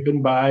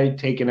scraping by,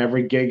 taking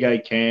every gig I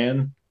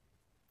can,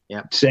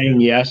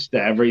 saying yes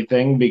to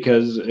everything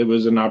because it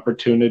was an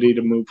opportunity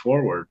to move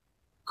forward.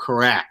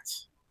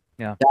 Correct.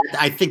 Yeah.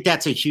 I think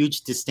that's a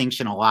huge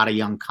distinction a lot of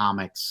young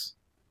comics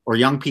or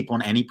young people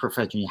in any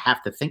profession you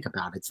have to think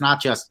about. It's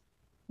not just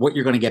what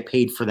you're going to get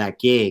paid for that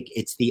gig.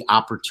 It's the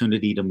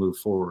opportunity to move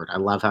forward. I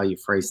love how you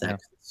phrase that.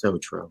 It's so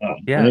true.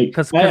 Yeah,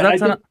 because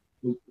that's I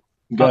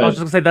was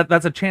just going to say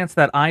that's a chance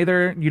that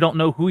either you don't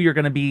know who you're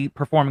going to be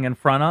performing in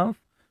front of,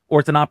 or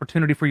it's an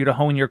opportunity for you to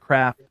hone your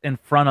craft in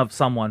front of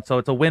someone. So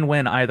it's a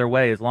win-win either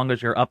way, as long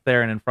as you're up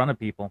there and in front of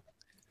people.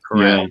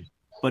 Correct. Yeah.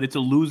 But it's a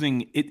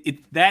losing.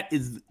 That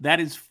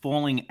is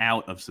falling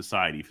out of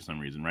society for some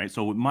reason, right?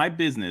 So with my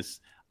business,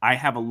 I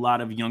have a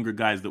lot of younger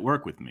guys that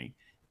work with me,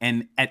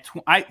 and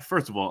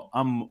first of all,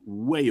 I'm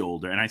way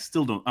older, and I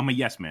still don't. I'm a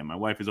yes man. My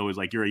wife is always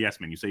like, "You're a yes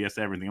man. You say yes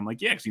to everything." I'm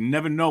like, "Yeah, because you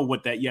never know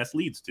what that yes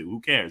leads to.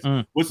 Who cares?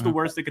 What's the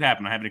worst that could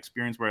happen? I have an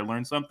experience where I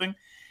learned something."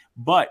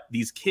 But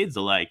these kids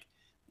are like,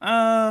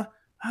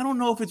 I don't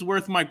know if it's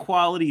worth my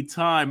quality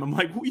time. I'm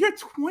like, well, you're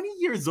 20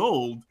 years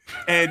old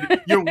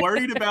and you're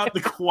worried about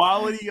the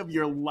quality of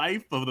your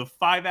life of the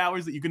 5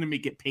 hours that you're going to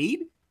get paid?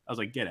 I was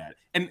like, get at it.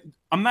 And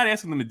I'm not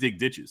asking them to dig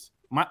ditches.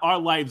 Our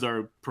lives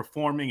are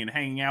performing and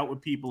hanging out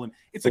with people, and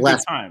it's a good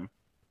time.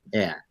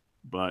 Yeah.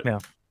 But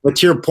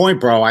to your point,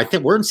 bro, I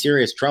think we're in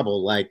serious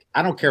trouble. Like,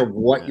 I don't care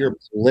what your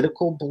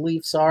political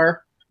beliefs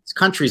are. This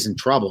country's in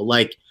trouble.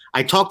 Like,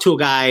 I talked to a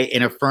guy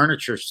in a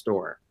furniture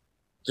store,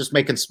 just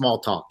making small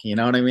talk, you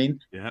know what I mean?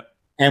 Yeah.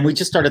 And we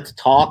just started to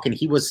talk, and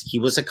he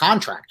was a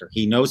contractor.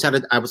 He knows how to.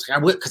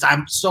 Because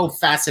I'm so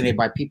fascinated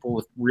by people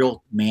with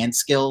real man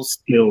skills.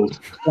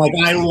 Like,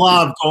 I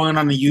love going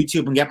on the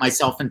YouTube and get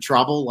myself in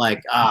trouble.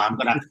 Like, I'm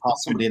gonna have to call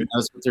somebody that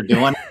knows what they're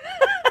doing.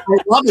 I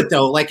love it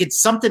though. Like, it's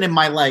something in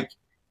my like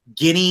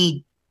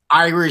Guinea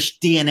Irish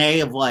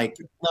DNA of like,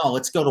 no,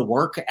 let's go to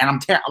work. And I'm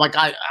terrible.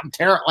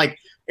 Like,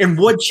 in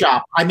wood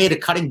shop, I made a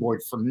cutting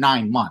board for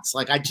 9 months.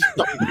 Like, I just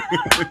don't.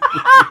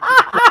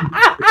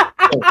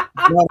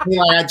 Like,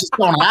 I just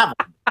don't have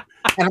them.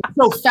 And I'm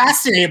so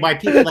fascinated by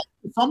people. Like,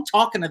 if I'm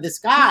talking to this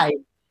guy,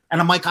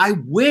 and I'm like, I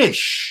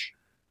wish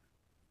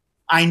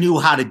I knew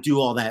how to do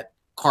all that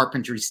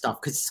carpentry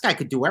stuff because this guy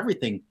could do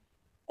everything.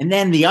 And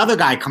then the other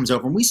guy comes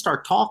over, and we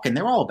start talking.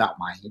 They're all about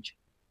my age.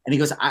 And he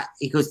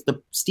goes,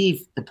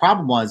 Steve, the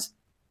problem was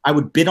I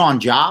would bid on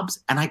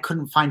jobs, and I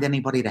couldn't find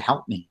anybody to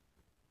help me.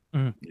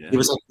 Yeah. It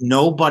was like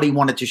nobody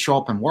wanted to show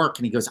up and work.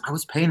 And he goes, I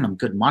was paying them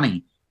good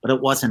money, but it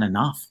wasn't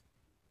enough.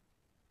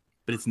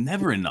 but it's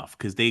never enough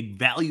because they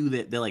value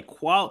that. They're like,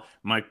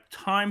 my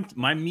time,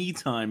 my me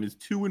time is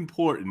too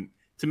important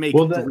to make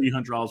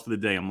 $300 for the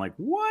day. I'm like,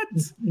 what?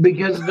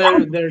 Because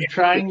they're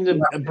trying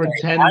to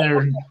pretend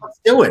let's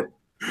do it.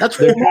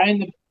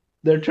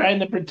 They're trying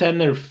to pretend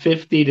they're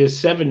 50 to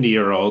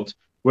 70-year-olds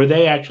where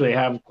they actually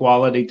have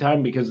quality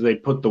time because they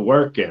put the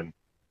work in.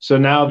 So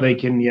now they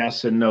can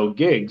yes and no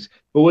gigs.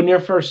 But when you're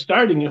first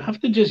starting, you have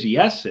to just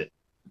yes it,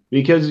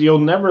 because you'll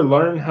never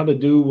learn how to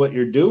do what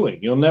you're doing.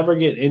 You'll never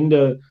get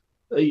into,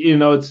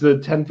 it's the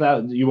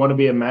 10,000. You want to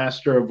be a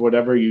master of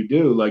whatever you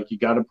do. Like, you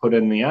got to put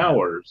in the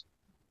hours.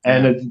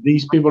 And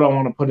these people don't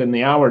want to put in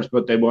the hours,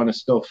 but they want to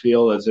still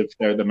feel as if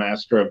they're the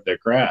master of their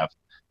craft.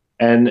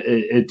 And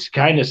it's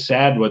kind of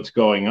sad what's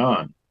going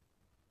on.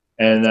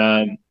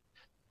 And,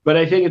 but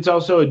I think it's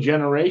also a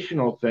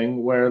generational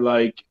thing where,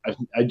 like,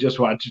 I just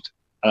watched,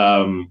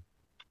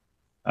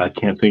 I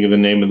can't think of the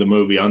name of the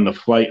movie, On the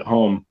Flight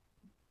Home.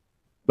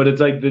 But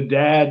it's like the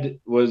dad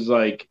was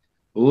like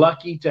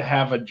lucky to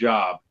have a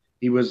job.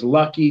 He was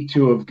lucky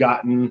to have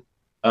gotten,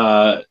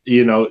 a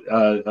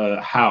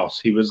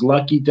house. He was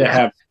lucky to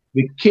have,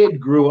 the kid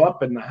grew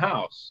up in the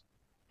house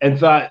and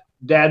thought,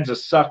 dad's a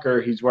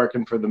sucker. He's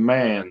working for the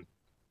man.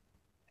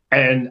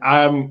 And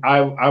I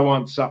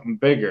want something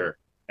bigger.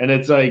 And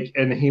it's like,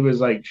 and he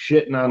was like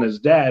shitting on his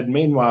dad.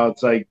 Meanwhile,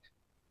 it's like,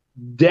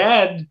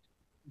 dad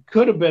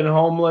could have been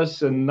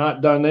homeless and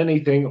not done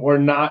anything, or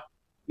not,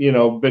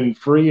 been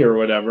free or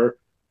whatever.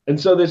 And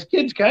so this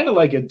kid's kind of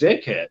like a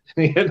dickhead,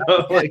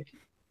 like,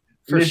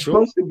 you're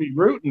supposed to be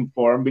rooting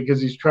for him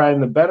because he's trying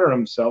to better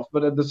himself.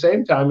 But at the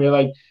same time, you're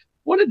like,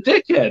 what a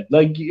dickhead.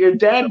 Like, your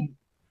dad,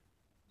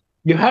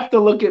 you have to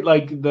look at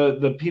like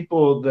the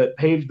people that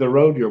paved the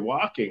road you're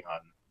walking on.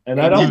 And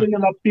I don't think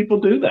enough people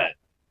do that.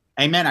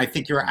 Amen. I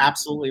think you're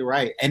absolutely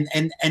right.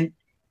 And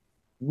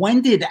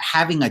when did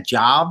having a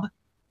job,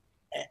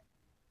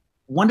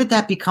 when did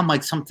that become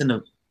like something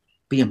to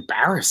be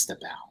embarrassed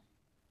about?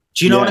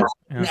 Do you know what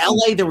I mean? In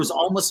LA, there was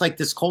almost like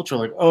this culture,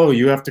 like, oh,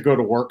 you have to go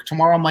to work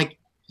tomorrow. I'm like,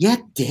 yeah,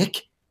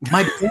 dick.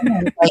 My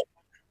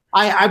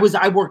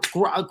I worked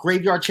a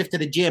graveyard shift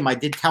at a gym. I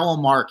did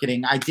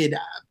telemarketing. I did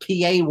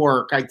PA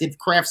work. I did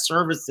craft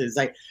services.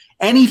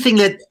 Anything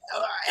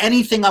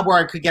where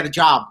I could get a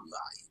job,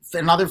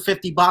 another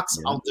 $50,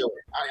 I'll do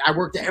it. I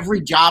worked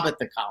every job at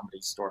the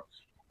Comedy Store,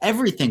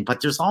 everything.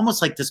 But there's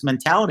almost like this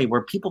mentality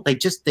where people, they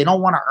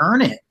don't want to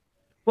earn it.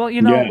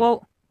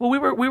 Well, well,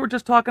 we were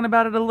just talking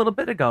about it a little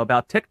bit ago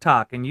about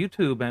TikTok and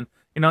YouTube, and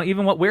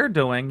even what we're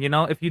doing.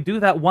 If you do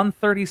that 1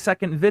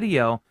 30-second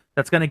video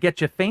that's going to get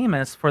you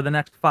famous for the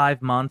next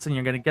 5 months, and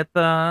you're going to get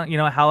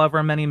the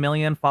however many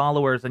million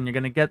followers, and you're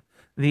going to get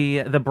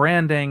the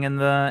branding and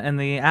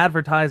the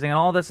advertising and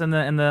all this and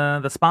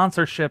the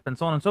sponsorship and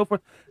so on and so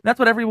forth. That's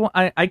what everyone.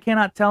 I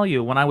cannot tell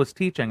you, when I was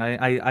teaching,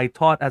 I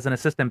taught as an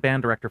assistant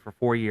band director for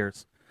 4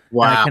 years.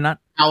 Wow!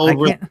 How old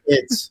were the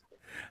kids?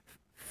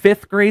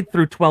 5th grade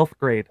through 12th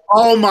grade.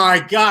 Oh my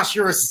gosh,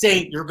 you're a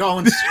saint. You're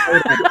going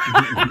straight.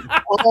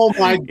 Oh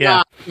my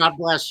God. God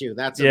bless you.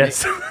 That's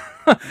amazing.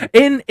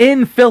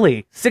 in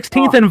Philly,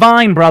 16th and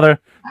Vine, brother.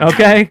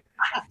 Okay,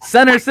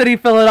 Center City,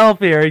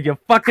 Philadelphia. Are you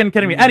fucking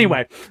kidding me?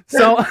 Anyway,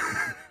 so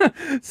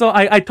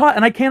I taught,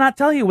 and I cannot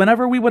tell you.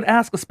 Whenever we would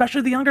ask,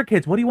 especially the younger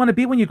kids, what do you want to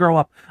be when you grow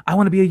up? I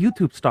want to be a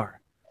YouTube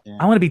star. Yeah.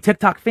 I want to be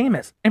TikTok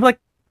famous. And be like,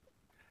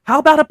 how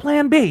about a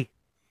plan B?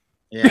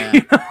 Yeah,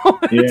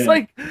 it's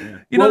like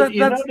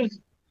that's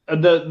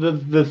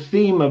the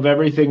theme of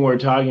everything we're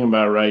talking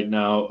about right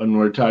now, and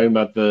we're talking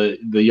about the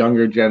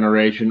younger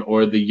generation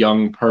or the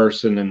young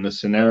person in the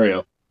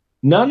scenario.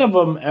 None of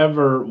them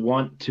ever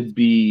want to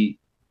be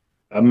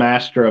a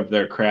master of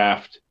their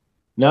craft.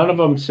 None of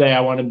them say,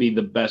 I want to be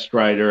the best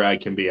writer I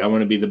can be. I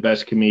want to be the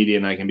best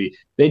comedian I can be.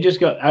 They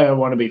just go, I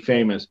want to be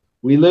famous.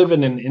 We live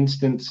in an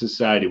instant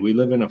society. We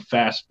live in a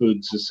fast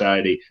food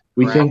society.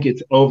 We think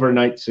it's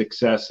overnight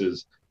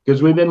successes.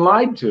 Because we've been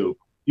lied to.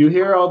 You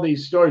hear all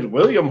these stories.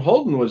 William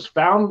Holden was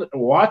found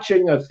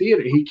watching a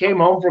theater. He came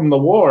home from the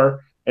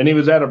war, and he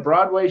was at a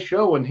Broadway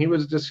show when he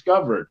was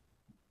discovered.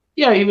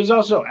 Yeah, he was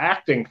also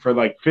acting for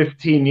like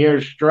 15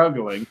 years,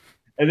 struggling.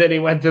 And then he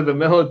went to the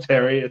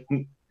military,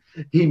 and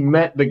he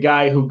met the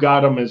guy who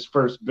got him his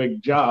first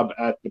big job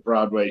at the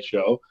Broadway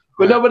show.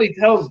 But nobody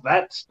tells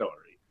that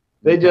story.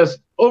 They just,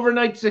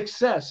 overnight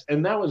success.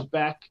 And that was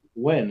back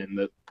when? In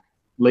the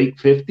late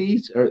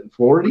 50s or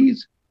 40s?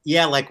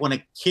 Yeah, like when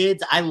a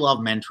kid, I love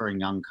mentoring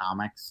young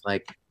comics.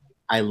 Like,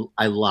 I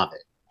love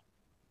it.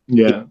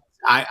 Yeah.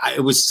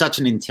 It was such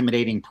an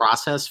intimidating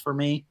process for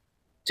me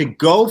to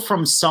go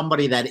from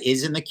somebody that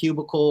is in the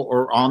cubicle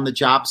or on the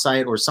job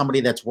site, or somebody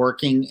that's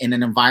working in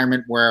an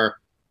environment where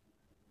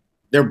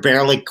they're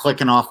barely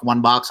clicking off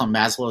one box on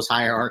Maslow's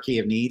hierarchy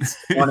of needs.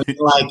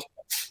 Like,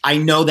 I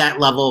know that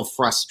level of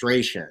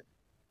frustration.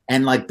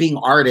 And like, being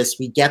artists,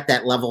 we get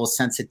that level of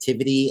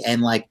sensitivity.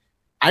 And like,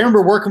 I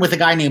remember working with a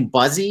guy named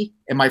Buzzy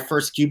in my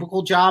first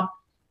cubicle job.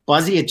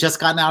 Buzzy had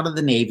just gotten out of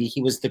the Navy.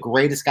 He was the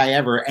greatest guy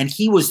ever. And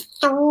he was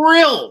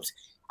thrilled.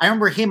 I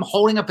remember him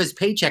holding up his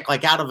paycheck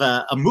like out of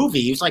a movie.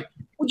 He was like,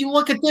 would you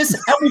look at this?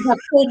 And we got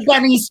full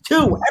bennies too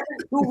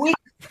every 2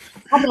 weeks.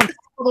 I'm on top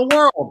of the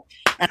world.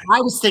 And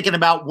I was thinking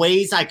about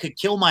ways I could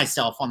kill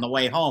myself on the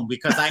way home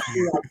because I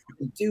knew I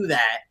couldn't do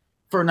that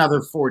for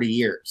another 40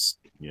 years.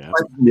 Yeah.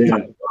 But we're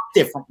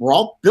different. We're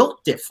all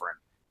built different.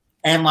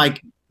 And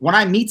like when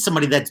I meet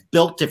somebody that's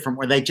built different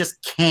where they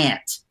just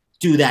can't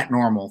do that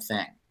normal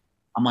thing,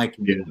 I'm like,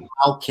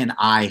 how can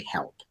I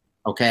help?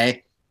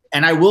 Okay.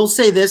 And I will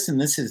say this,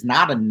 and this is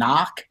not a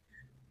knock,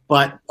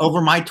 but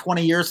over my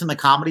 20 years in the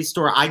Comedy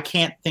Store, I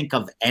can't think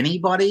of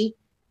anybody.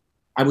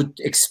 I would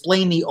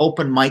explain the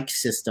open mic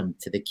system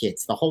to the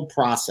kids, the whole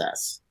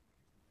process.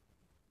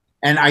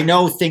 And I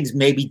know things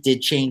maybe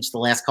did change the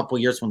last couple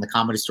of years when the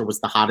Comedy Store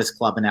was the hottest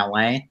club in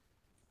LA.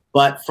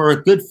 But for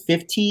a good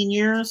 15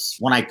 years,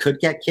 when I could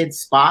get kids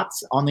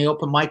spots on the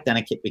open mic, then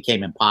it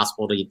became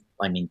impossible to,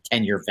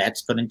 10-year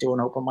vets couldn't do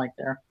an open mic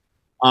there.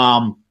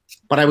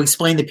 But I would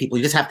explain to people,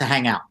 you just have to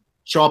hang out,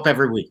 show up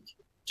every week.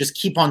 Just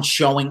keep on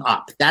showing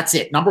up. That's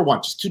it. Number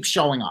one, just keep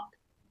showing up.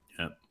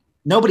 Yep.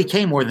 Nobody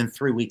came more than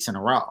 3 weeks in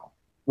a row.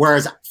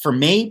 Whereas for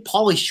me,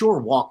 Pauly Shore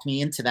walked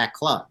me into that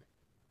club.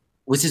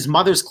 It was his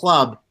mother's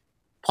club.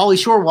 Pauly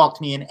Shore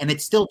walked me in, and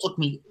it still took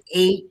me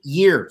 8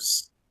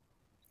 years.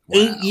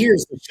 Wow. 8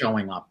 years of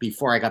showing up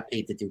before I got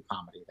paid to do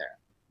comedy there.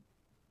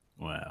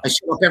 Wow. I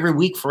showed up every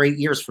week for 8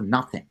 years for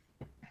nothing.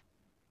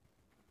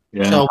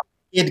 Yeah. So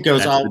it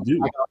goes, I go,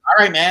 all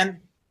right, man.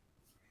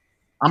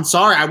 I'm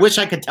sorry. I wish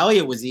I could tell you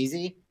it was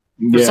easy.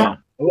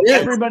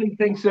 Everybody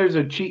thinks there's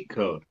a cheat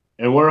code,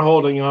 and we're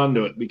holding on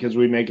to it because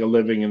we make a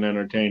living in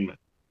entertainment.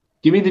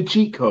 Give me the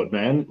cheat code,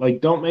 man.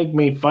 Like, don't make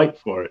me fight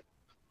for it.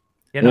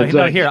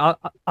 Here,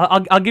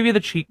 I'll give you the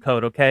cheat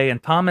code, okay?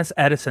 And Thomas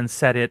Edison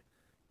said it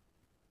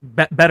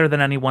better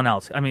than anyone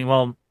else. I mean,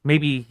 well,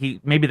 maybe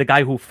the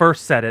guy who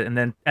first said it, and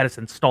then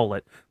Edison stole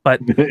it. But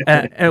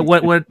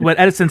what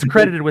Edison's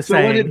credited with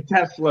saying. What did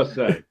Tesla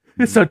say?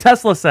 So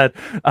Tesla said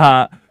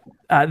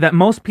that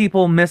most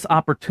people miss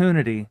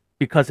opportunity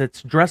because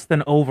it's dressed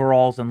in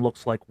overalls and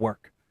looks like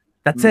work.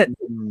 That's it.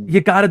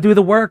 You got to do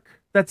the work.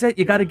 That's it.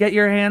 You got to get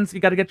your hands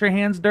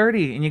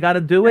dirty, and you got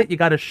to do it. You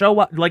got to show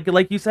up.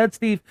 Like you said,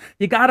 Steve,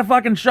 you got to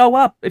fucking show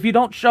up. If you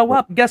don't show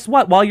up, guess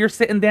what? While you're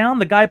sitting down,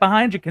 the guy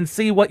behind you can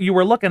see what you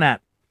were looking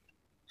at.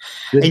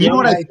 And you know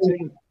what I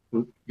think?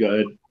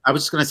 Good. I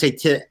was going to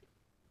say,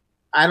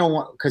 I don't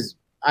want, because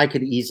I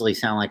could easily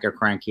sound like a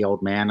cranky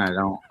old man.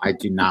 I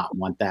do not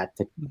want that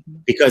to,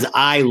 because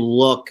I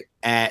look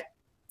at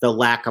the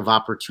lack of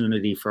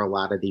opportunity for a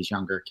lot of these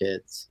younger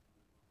kids.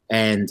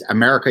 And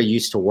America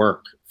used to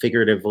work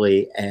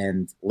figuratively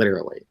and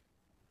literally.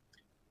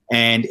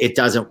 And it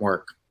doesn't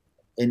work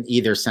in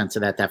either sense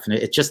of that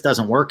definition. It just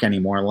doesn't work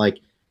anymore. Like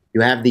you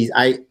have these,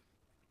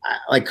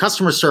 like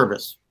customer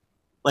service.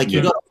 Like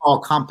you go to call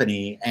a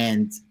company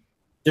and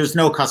there's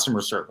no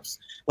customer service.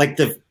 Like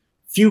the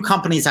few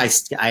companies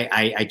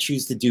I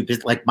choose to do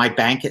business, like my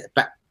Bank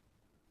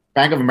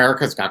of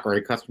America's got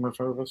great customer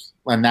service.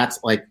 And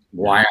that's like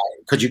why,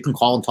 because you can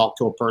call and talk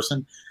to a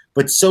person.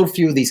 But so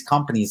few of these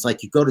companies,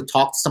 like you go to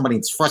talk to somebody,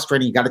 it's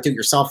frustrating. You got to do it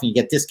yourself and you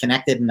get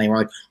disconnected and they were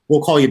like,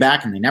 we'll call you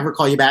back, and they never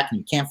call you back and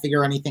you can't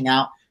figure anything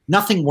out.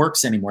 Nothing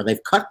works anymore.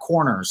 They've cut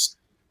corners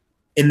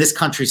in this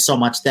country so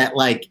much that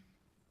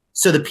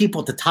so the people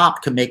at the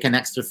top can make an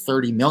extra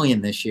 30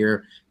 million this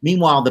year.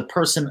 Meanwhile, the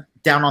person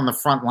down on the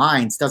front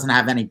lines doesn't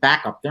have any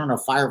backup. They're in a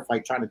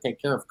firefight trying to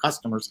take care of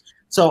customers.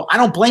 So I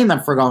don't blame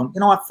them for going, you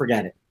know what,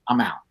 forget it.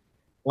 I'm out.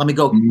 Let me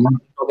go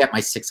get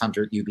my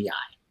 600 UBI.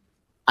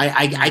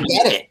 I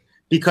get it.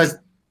 Because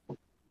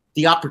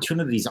the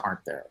opportunities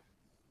aren't there.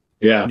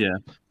 Yeah.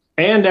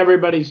 And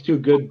everybody's too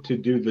good to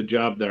do the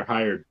job they're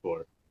hired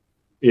for.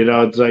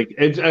 It's like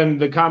and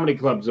the comedy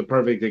club's a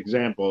perfect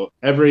example.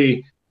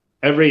 Every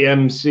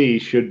MC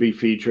should be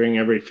featuring.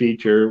 Every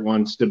feature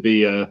wants to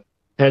be a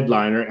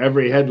headliner.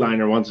 Every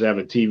headliner wants to have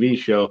a TV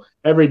show.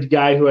 Every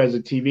guy who has a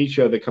TV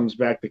show that comes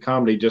back to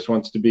comedy just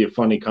wants to be a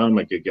funny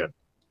comic again.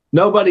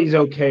 Nobody's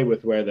okay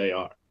with where they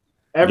are.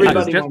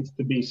 Everybody wants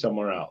to be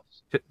somewhere else.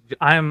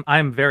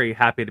 I'm very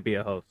happy to be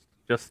a host.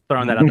 Just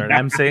throwing that out there.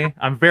 MC,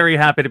 I'm very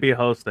happy to be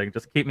hosting.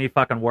 Just keep me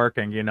fucking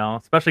working,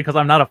 especially because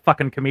I'm not a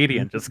fucking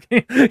comedian. Just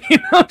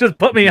just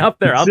put me up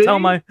there. I'll tell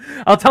my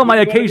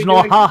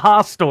occasional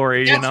ha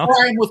story. That's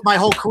where I'm with my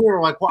whole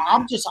career.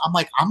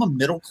 I'm a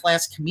middle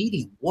class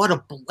comedian. What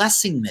a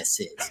blessing this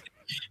is.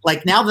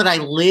 Like now that I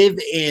live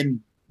in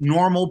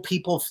normal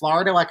people,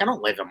 Florida. Like I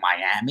don't live in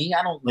Miami.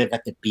 I don't live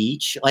at the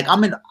beach. Like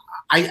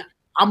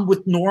I'm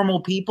with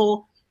normal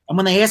people. And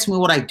when they ask me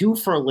what I do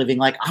for a living,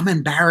 like I'm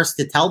embarrassed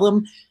to tell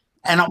them.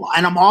 And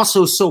I'm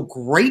also so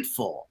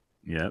grateful.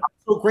 Yeah. I'm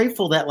so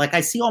grateful that like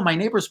I see all my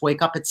neighbors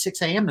wake up at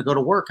 6 a.m. to go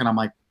to work. And I'm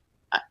like,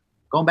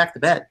 going back to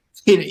bed,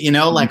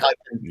 like I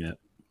can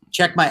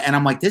check and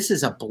I'm like, this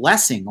is a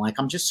blessing. Like,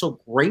 I'm just so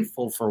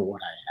grateful for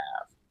what I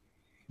have.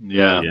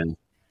 Yeah.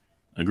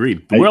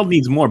 Agreed. The world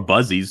needs more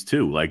buzzies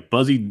too. Like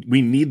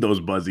we need those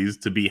buzzies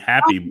to be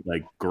happy,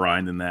 like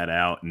grinding that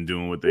out and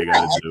doing what they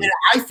got to do.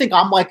 I think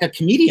I'm like a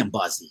comedian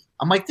buzzy.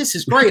 I'm like, this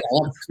is great.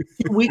 I have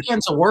 2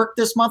 weekends of work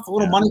this month, a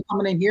little money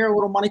coming in here, a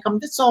little money coming.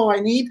 That's all I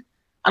need.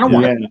 I don't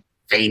want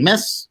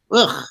famous.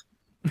 Ugh.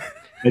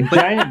 A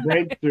giant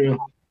breakthrough.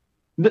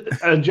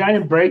 A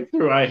giant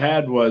breakthrough I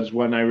had was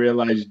when I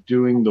realized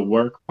doing the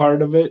work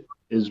part of it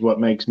is what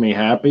makes me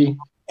happy.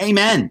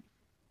 Amen.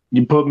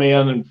 You put me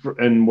on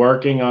and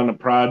working on a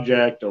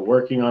project or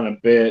working on a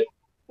bit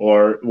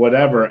or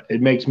whatever,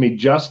 it makes me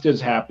just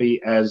as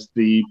happy as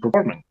the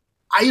performance.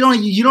 You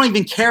don't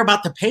even care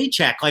about the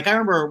paycheck. Like I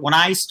remember when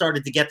I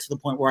started to get to the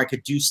point where I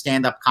could do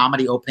stand-up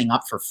comedy opening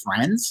up for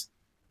friends.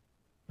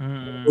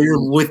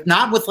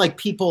 Not with like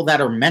people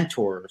that are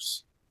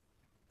mentors,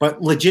 but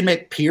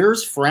legitimate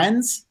peers,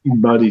 friends.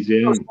 Buddies,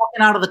 yeah. I was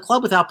walking out of the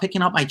club without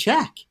picking up my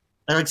check.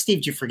 They're like, Steve,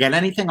 did you forget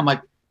anything? I'm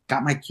like,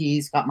 got my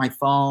keys, got my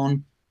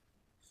phone.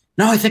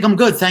 No, I think I'm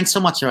good. Thanks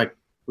so much. They're like,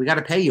 we got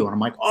to pay you. And I'm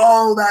like,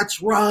 oh,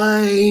 that's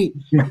right.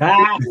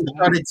 I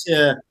started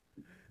to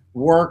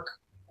work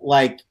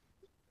like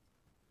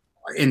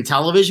in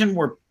television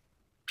where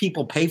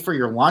people pay for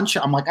your lunch.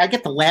 I'm like, I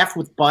get to laugh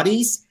with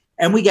buddies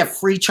and we get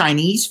free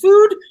Chinese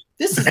food.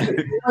 This is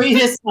the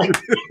greatest, like,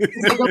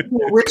 it's like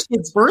a rich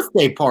kid's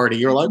birthday party.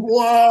 You're like,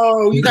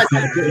 whoa, you guys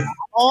had a good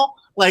call?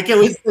 Like it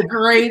was the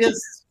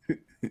greatest.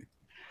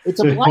 It's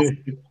a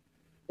blessing.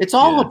 It's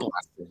all a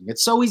blessing.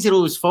 It's so easy to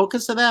lose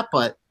focus of that.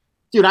 But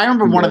dude, I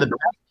remember one of the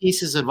best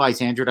pieces of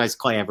advice Andrew Dice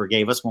Clay ever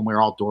gave us when we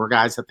were all door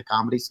guys at the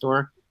Comedy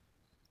Store.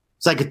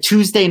 It's like a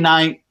Tuesday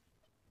night,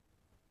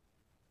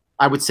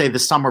 I would say the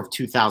summer of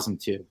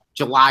 2002,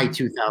 July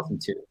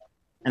 2002.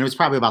 And it was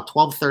probably about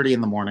 12:30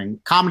 in the morning.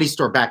 Comedy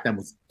Store back then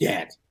was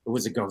dead. It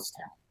was a ghost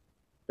town.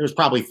 There was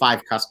probably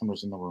 5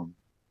 customers in the room.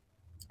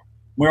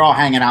 We're all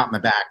hanging out in the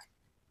back.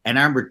 And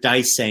I remember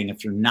Dice saying,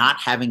 if you're not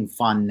having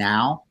fun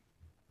now,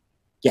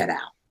 get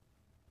out.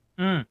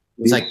 It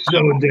was like so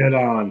dead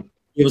on.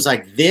 It was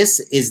like, this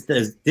is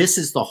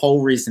the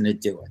whole reason to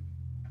do it.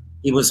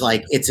 It was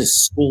like, it's a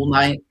school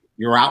night.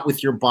 You're out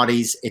with your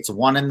buddies. It's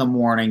 1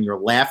 a.m. You're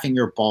laughing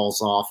your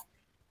balls off.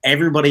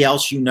 Everybody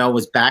else you know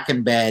is back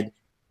in bed,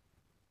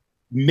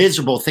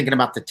 miserable, thinking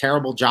about the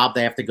terrible job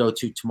they have to go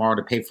to tomorrow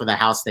to pay for the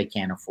house they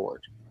can't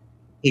afford.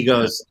 He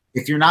goes,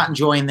 if you're not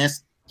enjoying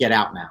this, get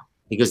out now.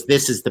 He goes,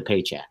 this is the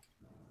paycheck.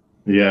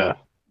 Yeah.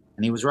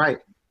 And he was right.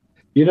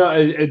 You know,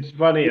 it's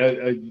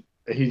funny.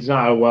 He's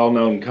not a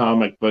well-known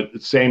comic, but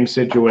the same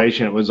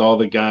situation. It was all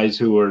the guys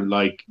who were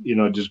like, you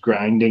know, just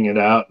grinding it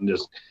out and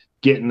just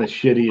getting the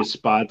shittiest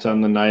spots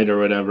on the night or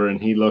whatever. And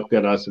he looked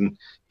at us, and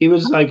he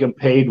was like a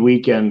paid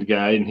weekend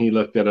guy. And he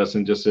looked at us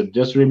and just said,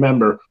 just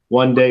remember,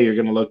 one day you're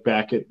going to look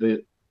back at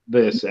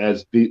this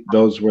as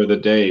those were the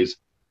days.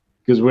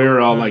 Because we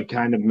were all like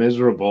kind of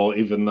miserable,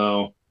 even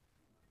though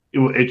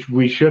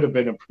we should have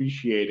been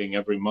appreciating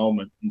every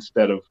moment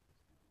instead of,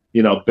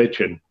 you know,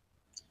 bitching.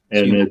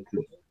 And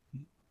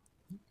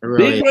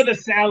these were the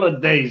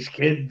salad days,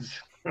 kids.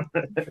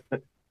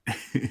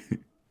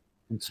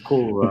 It's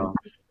cool.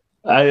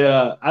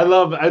 I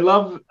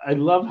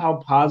love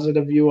how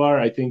positive you are.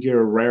 I think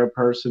you're a rare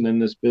person in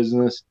this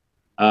business.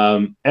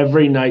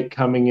 Every night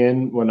coming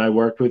in when I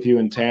worked with you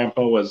in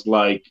Tampa was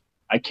like,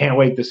 I can't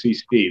wait to see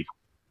Steve,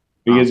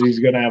 because he's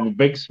going to have a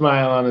big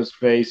smile on his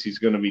face. He's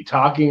going to be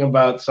talking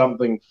about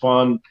something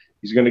fun.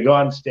 He's going to go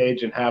on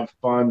stage and have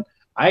fun.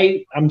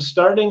 I'm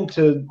starting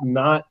to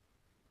not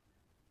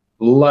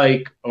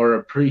like or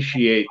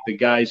appreciate the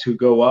guys who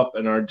go up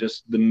and are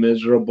just the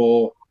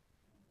miserable,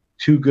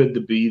 too good to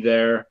be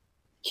there.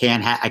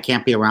 I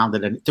can't be around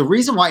it. And the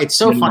reason why it's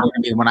so funny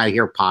to me when I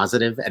hear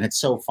positive, and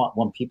it's so fun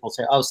when people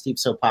say, oh,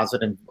 Steve's so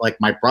positive. Like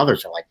my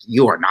brothers are like,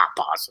 you are not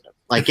positive.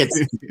 Like it's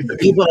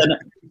people,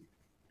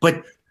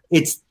 but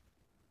it's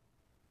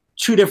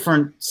two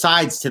different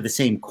sides to the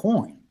same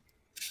coin.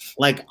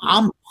 Like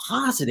I'm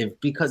positive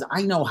because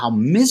I know how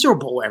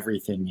miserable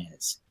everything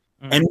is.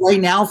 And right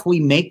now, if we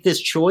make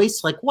this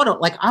choice, like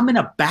I'm in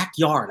a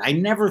backyard. I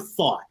never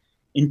thought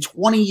in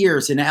 20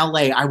 years in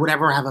LA, I would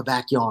ever have a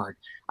backyard.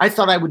 I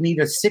thought I would need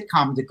a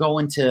sitcom to go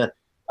into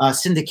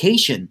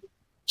syndication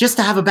just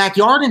to have a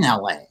backyard in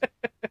LA.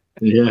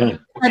 Yeah.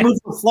 I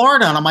moved to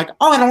Florida and I'm like,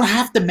 oh, I don't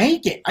have to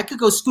make it. I could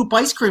go scoop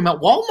ice cream at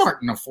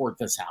Walmart and afford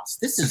this house.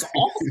 This is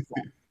awesome.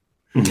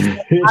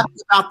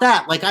 About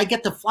that. Like I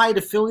get to fly to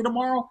Philly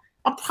tomorrow.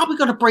 I'm probably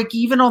going to break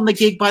even on the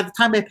gig by the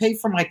time I pay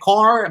for my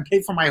car and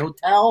pay for my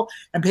hotel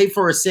and pay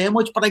for a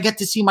sandwich. But I get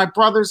to see my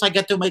brothers. I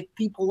get to make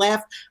people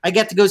laugh. I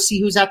get to go see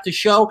who's at the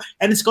show.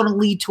 And it's going to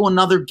lead to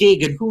another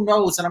gig. And who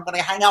knows? And I'm going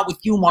to hang out with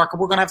you, Mark,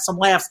 and we're going to have some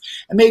laughs.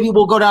 And maybe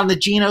we'll go down to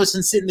Geno's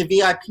and sit in the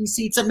VIP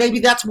seats. And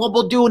maybe that's what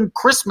we'll do in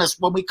Christmas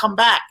when we come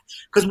back,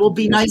 because we'll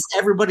be nice to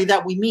everybody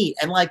that we meet.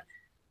 And like,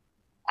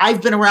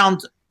 I've been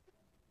around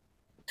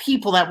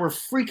people that were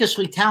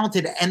freakishly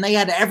talented and they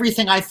had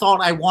everything I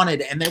thought I wanted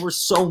and they were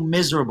so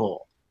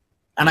miserable.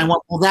 And I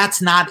went, well,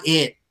 that's not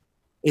it.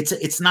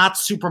 It's not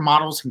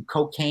supermodels and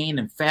cocaine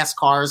and fast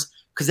cars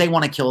because they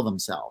want to kill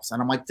themselves.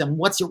 And I'm like, then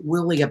what's it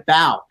really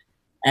about?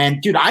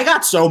 And dude, I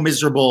got so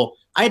miserable.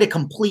 I had a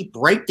complete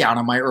breakdown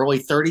in my early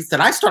 30s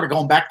that I started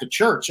going back to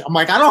church. I'm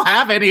like, I don't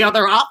have any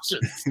other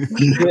options.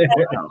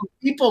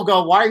 People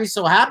go, why are you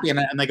so happy? And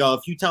they go,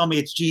 if you tell me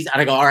it's Jesus,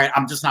 and I go, all right,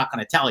 I'm just not going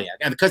to tell you,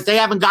 because they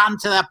haven't gotten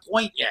to that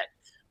point yet.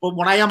 But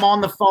when I am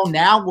on the phone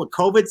now, what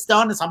COVID's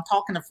done is I'm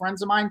talking to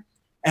friends of mine,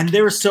 and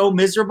they're so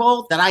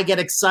miserable that I get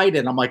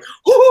excited. I'm like,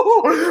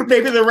 ooh,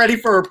 maybe they're ready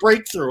for a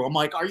breakthrough. I'm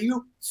like, are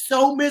you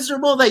so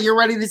miserable that you're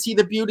ready to see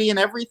the beauty in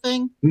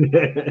everything?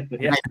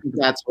 Yeah. I think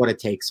that's what it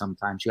takes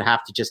sometimes. You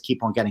have to just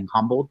keep on getting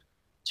humbled.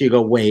 So you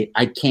go, wait,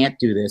 I can't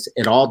do this.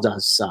 It all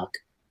does suck.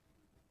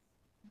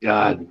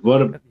 God,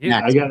 what a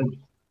Yeah. I got.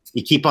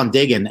 You keep on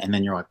digging, and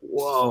then you're like,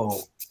 whoa,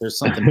 there's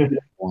something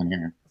beautiful in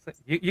here.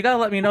 You gotta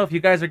let me know if you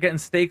guys are getting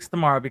steaks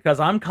tomorrow, because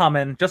I'm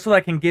coming just so I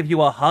can give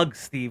you a hug,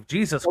 Steve.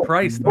 Jesus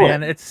Christ,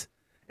 man. It's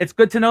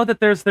good to know that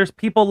there's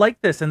people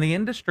like this in the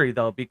industry,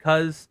 though,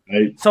 because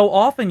Right. so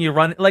often you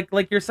run like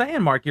you're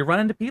saying, Mark, you run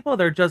into people,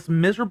 they're just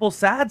miserable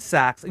sad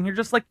sacks, and you're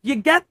just like, you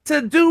get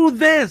to do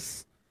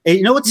this. And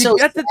you know what's You so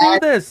get to do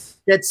sad? this.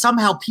 That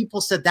somehow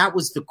people said that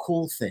was the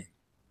cool thing.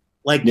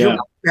 Like, Yeah. you're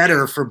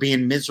better for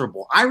being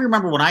miserable. I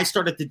remember when I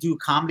started to do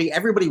comedy,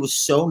 everybody was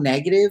so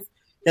negative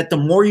that the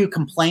more you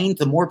complained,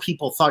 the more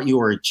people thought you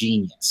were a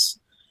genius.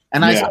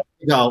 And I Yeah. started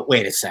to go,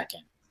 wait a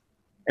second.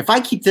 If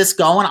I keep this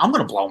going, I'm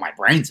going to blow my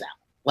brains out.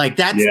 Like,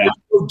 that's Yeah. there's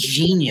no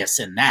genius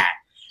in that.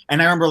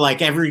 And I remember,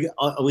 like, at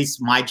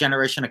least my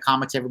generation of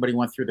comics, everybody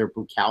went through their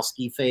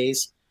Bukowski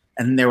phase.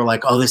 And they were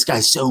like, oh, this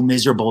guy's so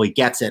miserable, he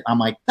gets it. I'm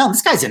like, no,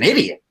 this guy's an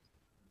idiot.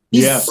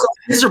 He's Yeah. so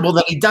miserable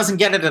that he doesn't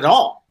get it at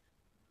all.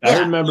 I Yeah.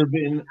 remember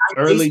being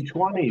early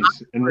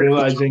 20s and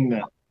realizing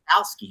that.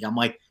 Bukowski. I'm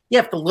like, yeah,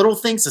 if the little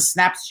things, a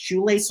snapped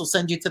shoelace will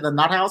send you to the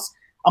nut house.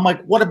 I'm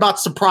like, what about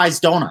surprise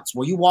donuts?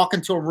 Will you walk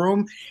into a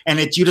room and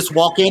you just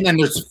walk in and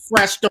there's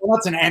fresh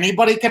donuts and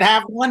anybody could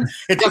have one?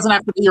 It doesn't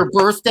have to be your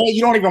birthday.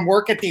 You don't even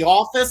work at the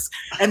office.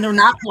 And they're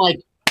not like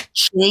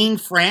chain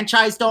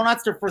franchise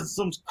donuts. They're for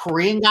some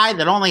Korean guy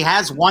that only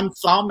has one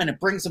thumb, and it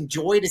brings him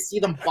joy to see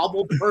them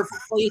bubble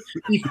perfectly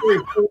before he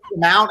pulls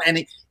them out.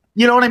 And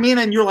you know what I mean?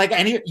 And you're like,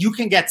 you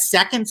can get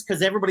seconds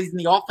because everybody's in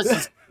the office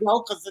is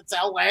because it's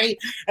LA.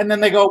 And then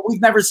they go,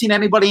 we've never seen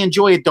anybody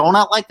enjoy a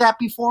donut like that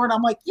before. And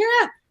I'm like,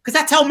 yeah, because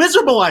that's how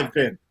miserable I've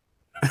been.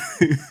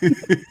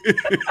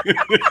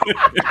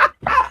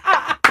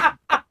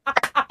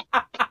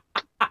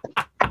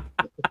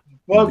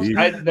 Folks,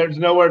 there's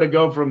nowhere to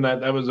go from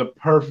that. That was a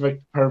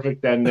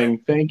perfect ending.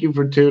 Thank you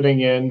for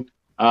tuning in.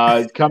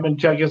 Come and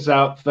check us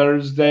out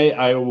Thursday.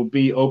 I will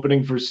be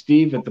opening for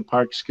Steve at the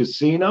Parks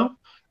Casino.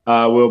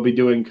 We'll be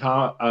doing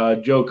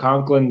Joe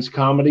Conklin's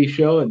comedy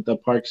show at the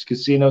Parks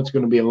Casino. It's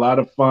going to be a lot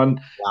of fun.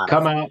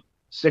 Come out,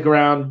 stick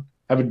around,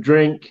 have a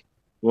drink.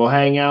 We'll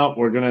hang out.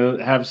 We're going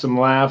to have some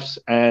laughs.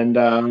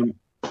 And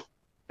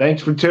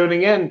thanks for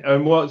tuning in.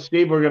 And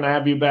Steve, we're going to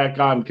have you back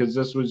on because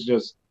this was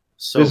just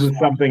this is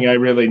something I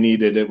really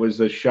needed. It was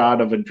a shot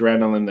of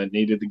adrenaline that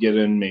needed to get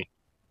in me.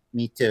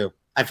 Me too.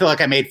 I feel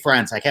like I made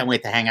friends. I can't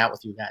wait to hang out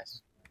with you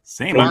guys.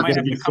 Same. I might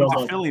have to come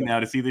to Philly now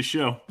to see the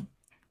show.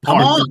 Come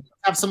on, let's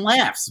have some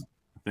laughs.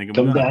 I think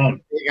Come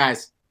down. Hey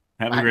guys.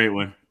 Have Bye. a great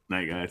one.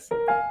 Night, guys.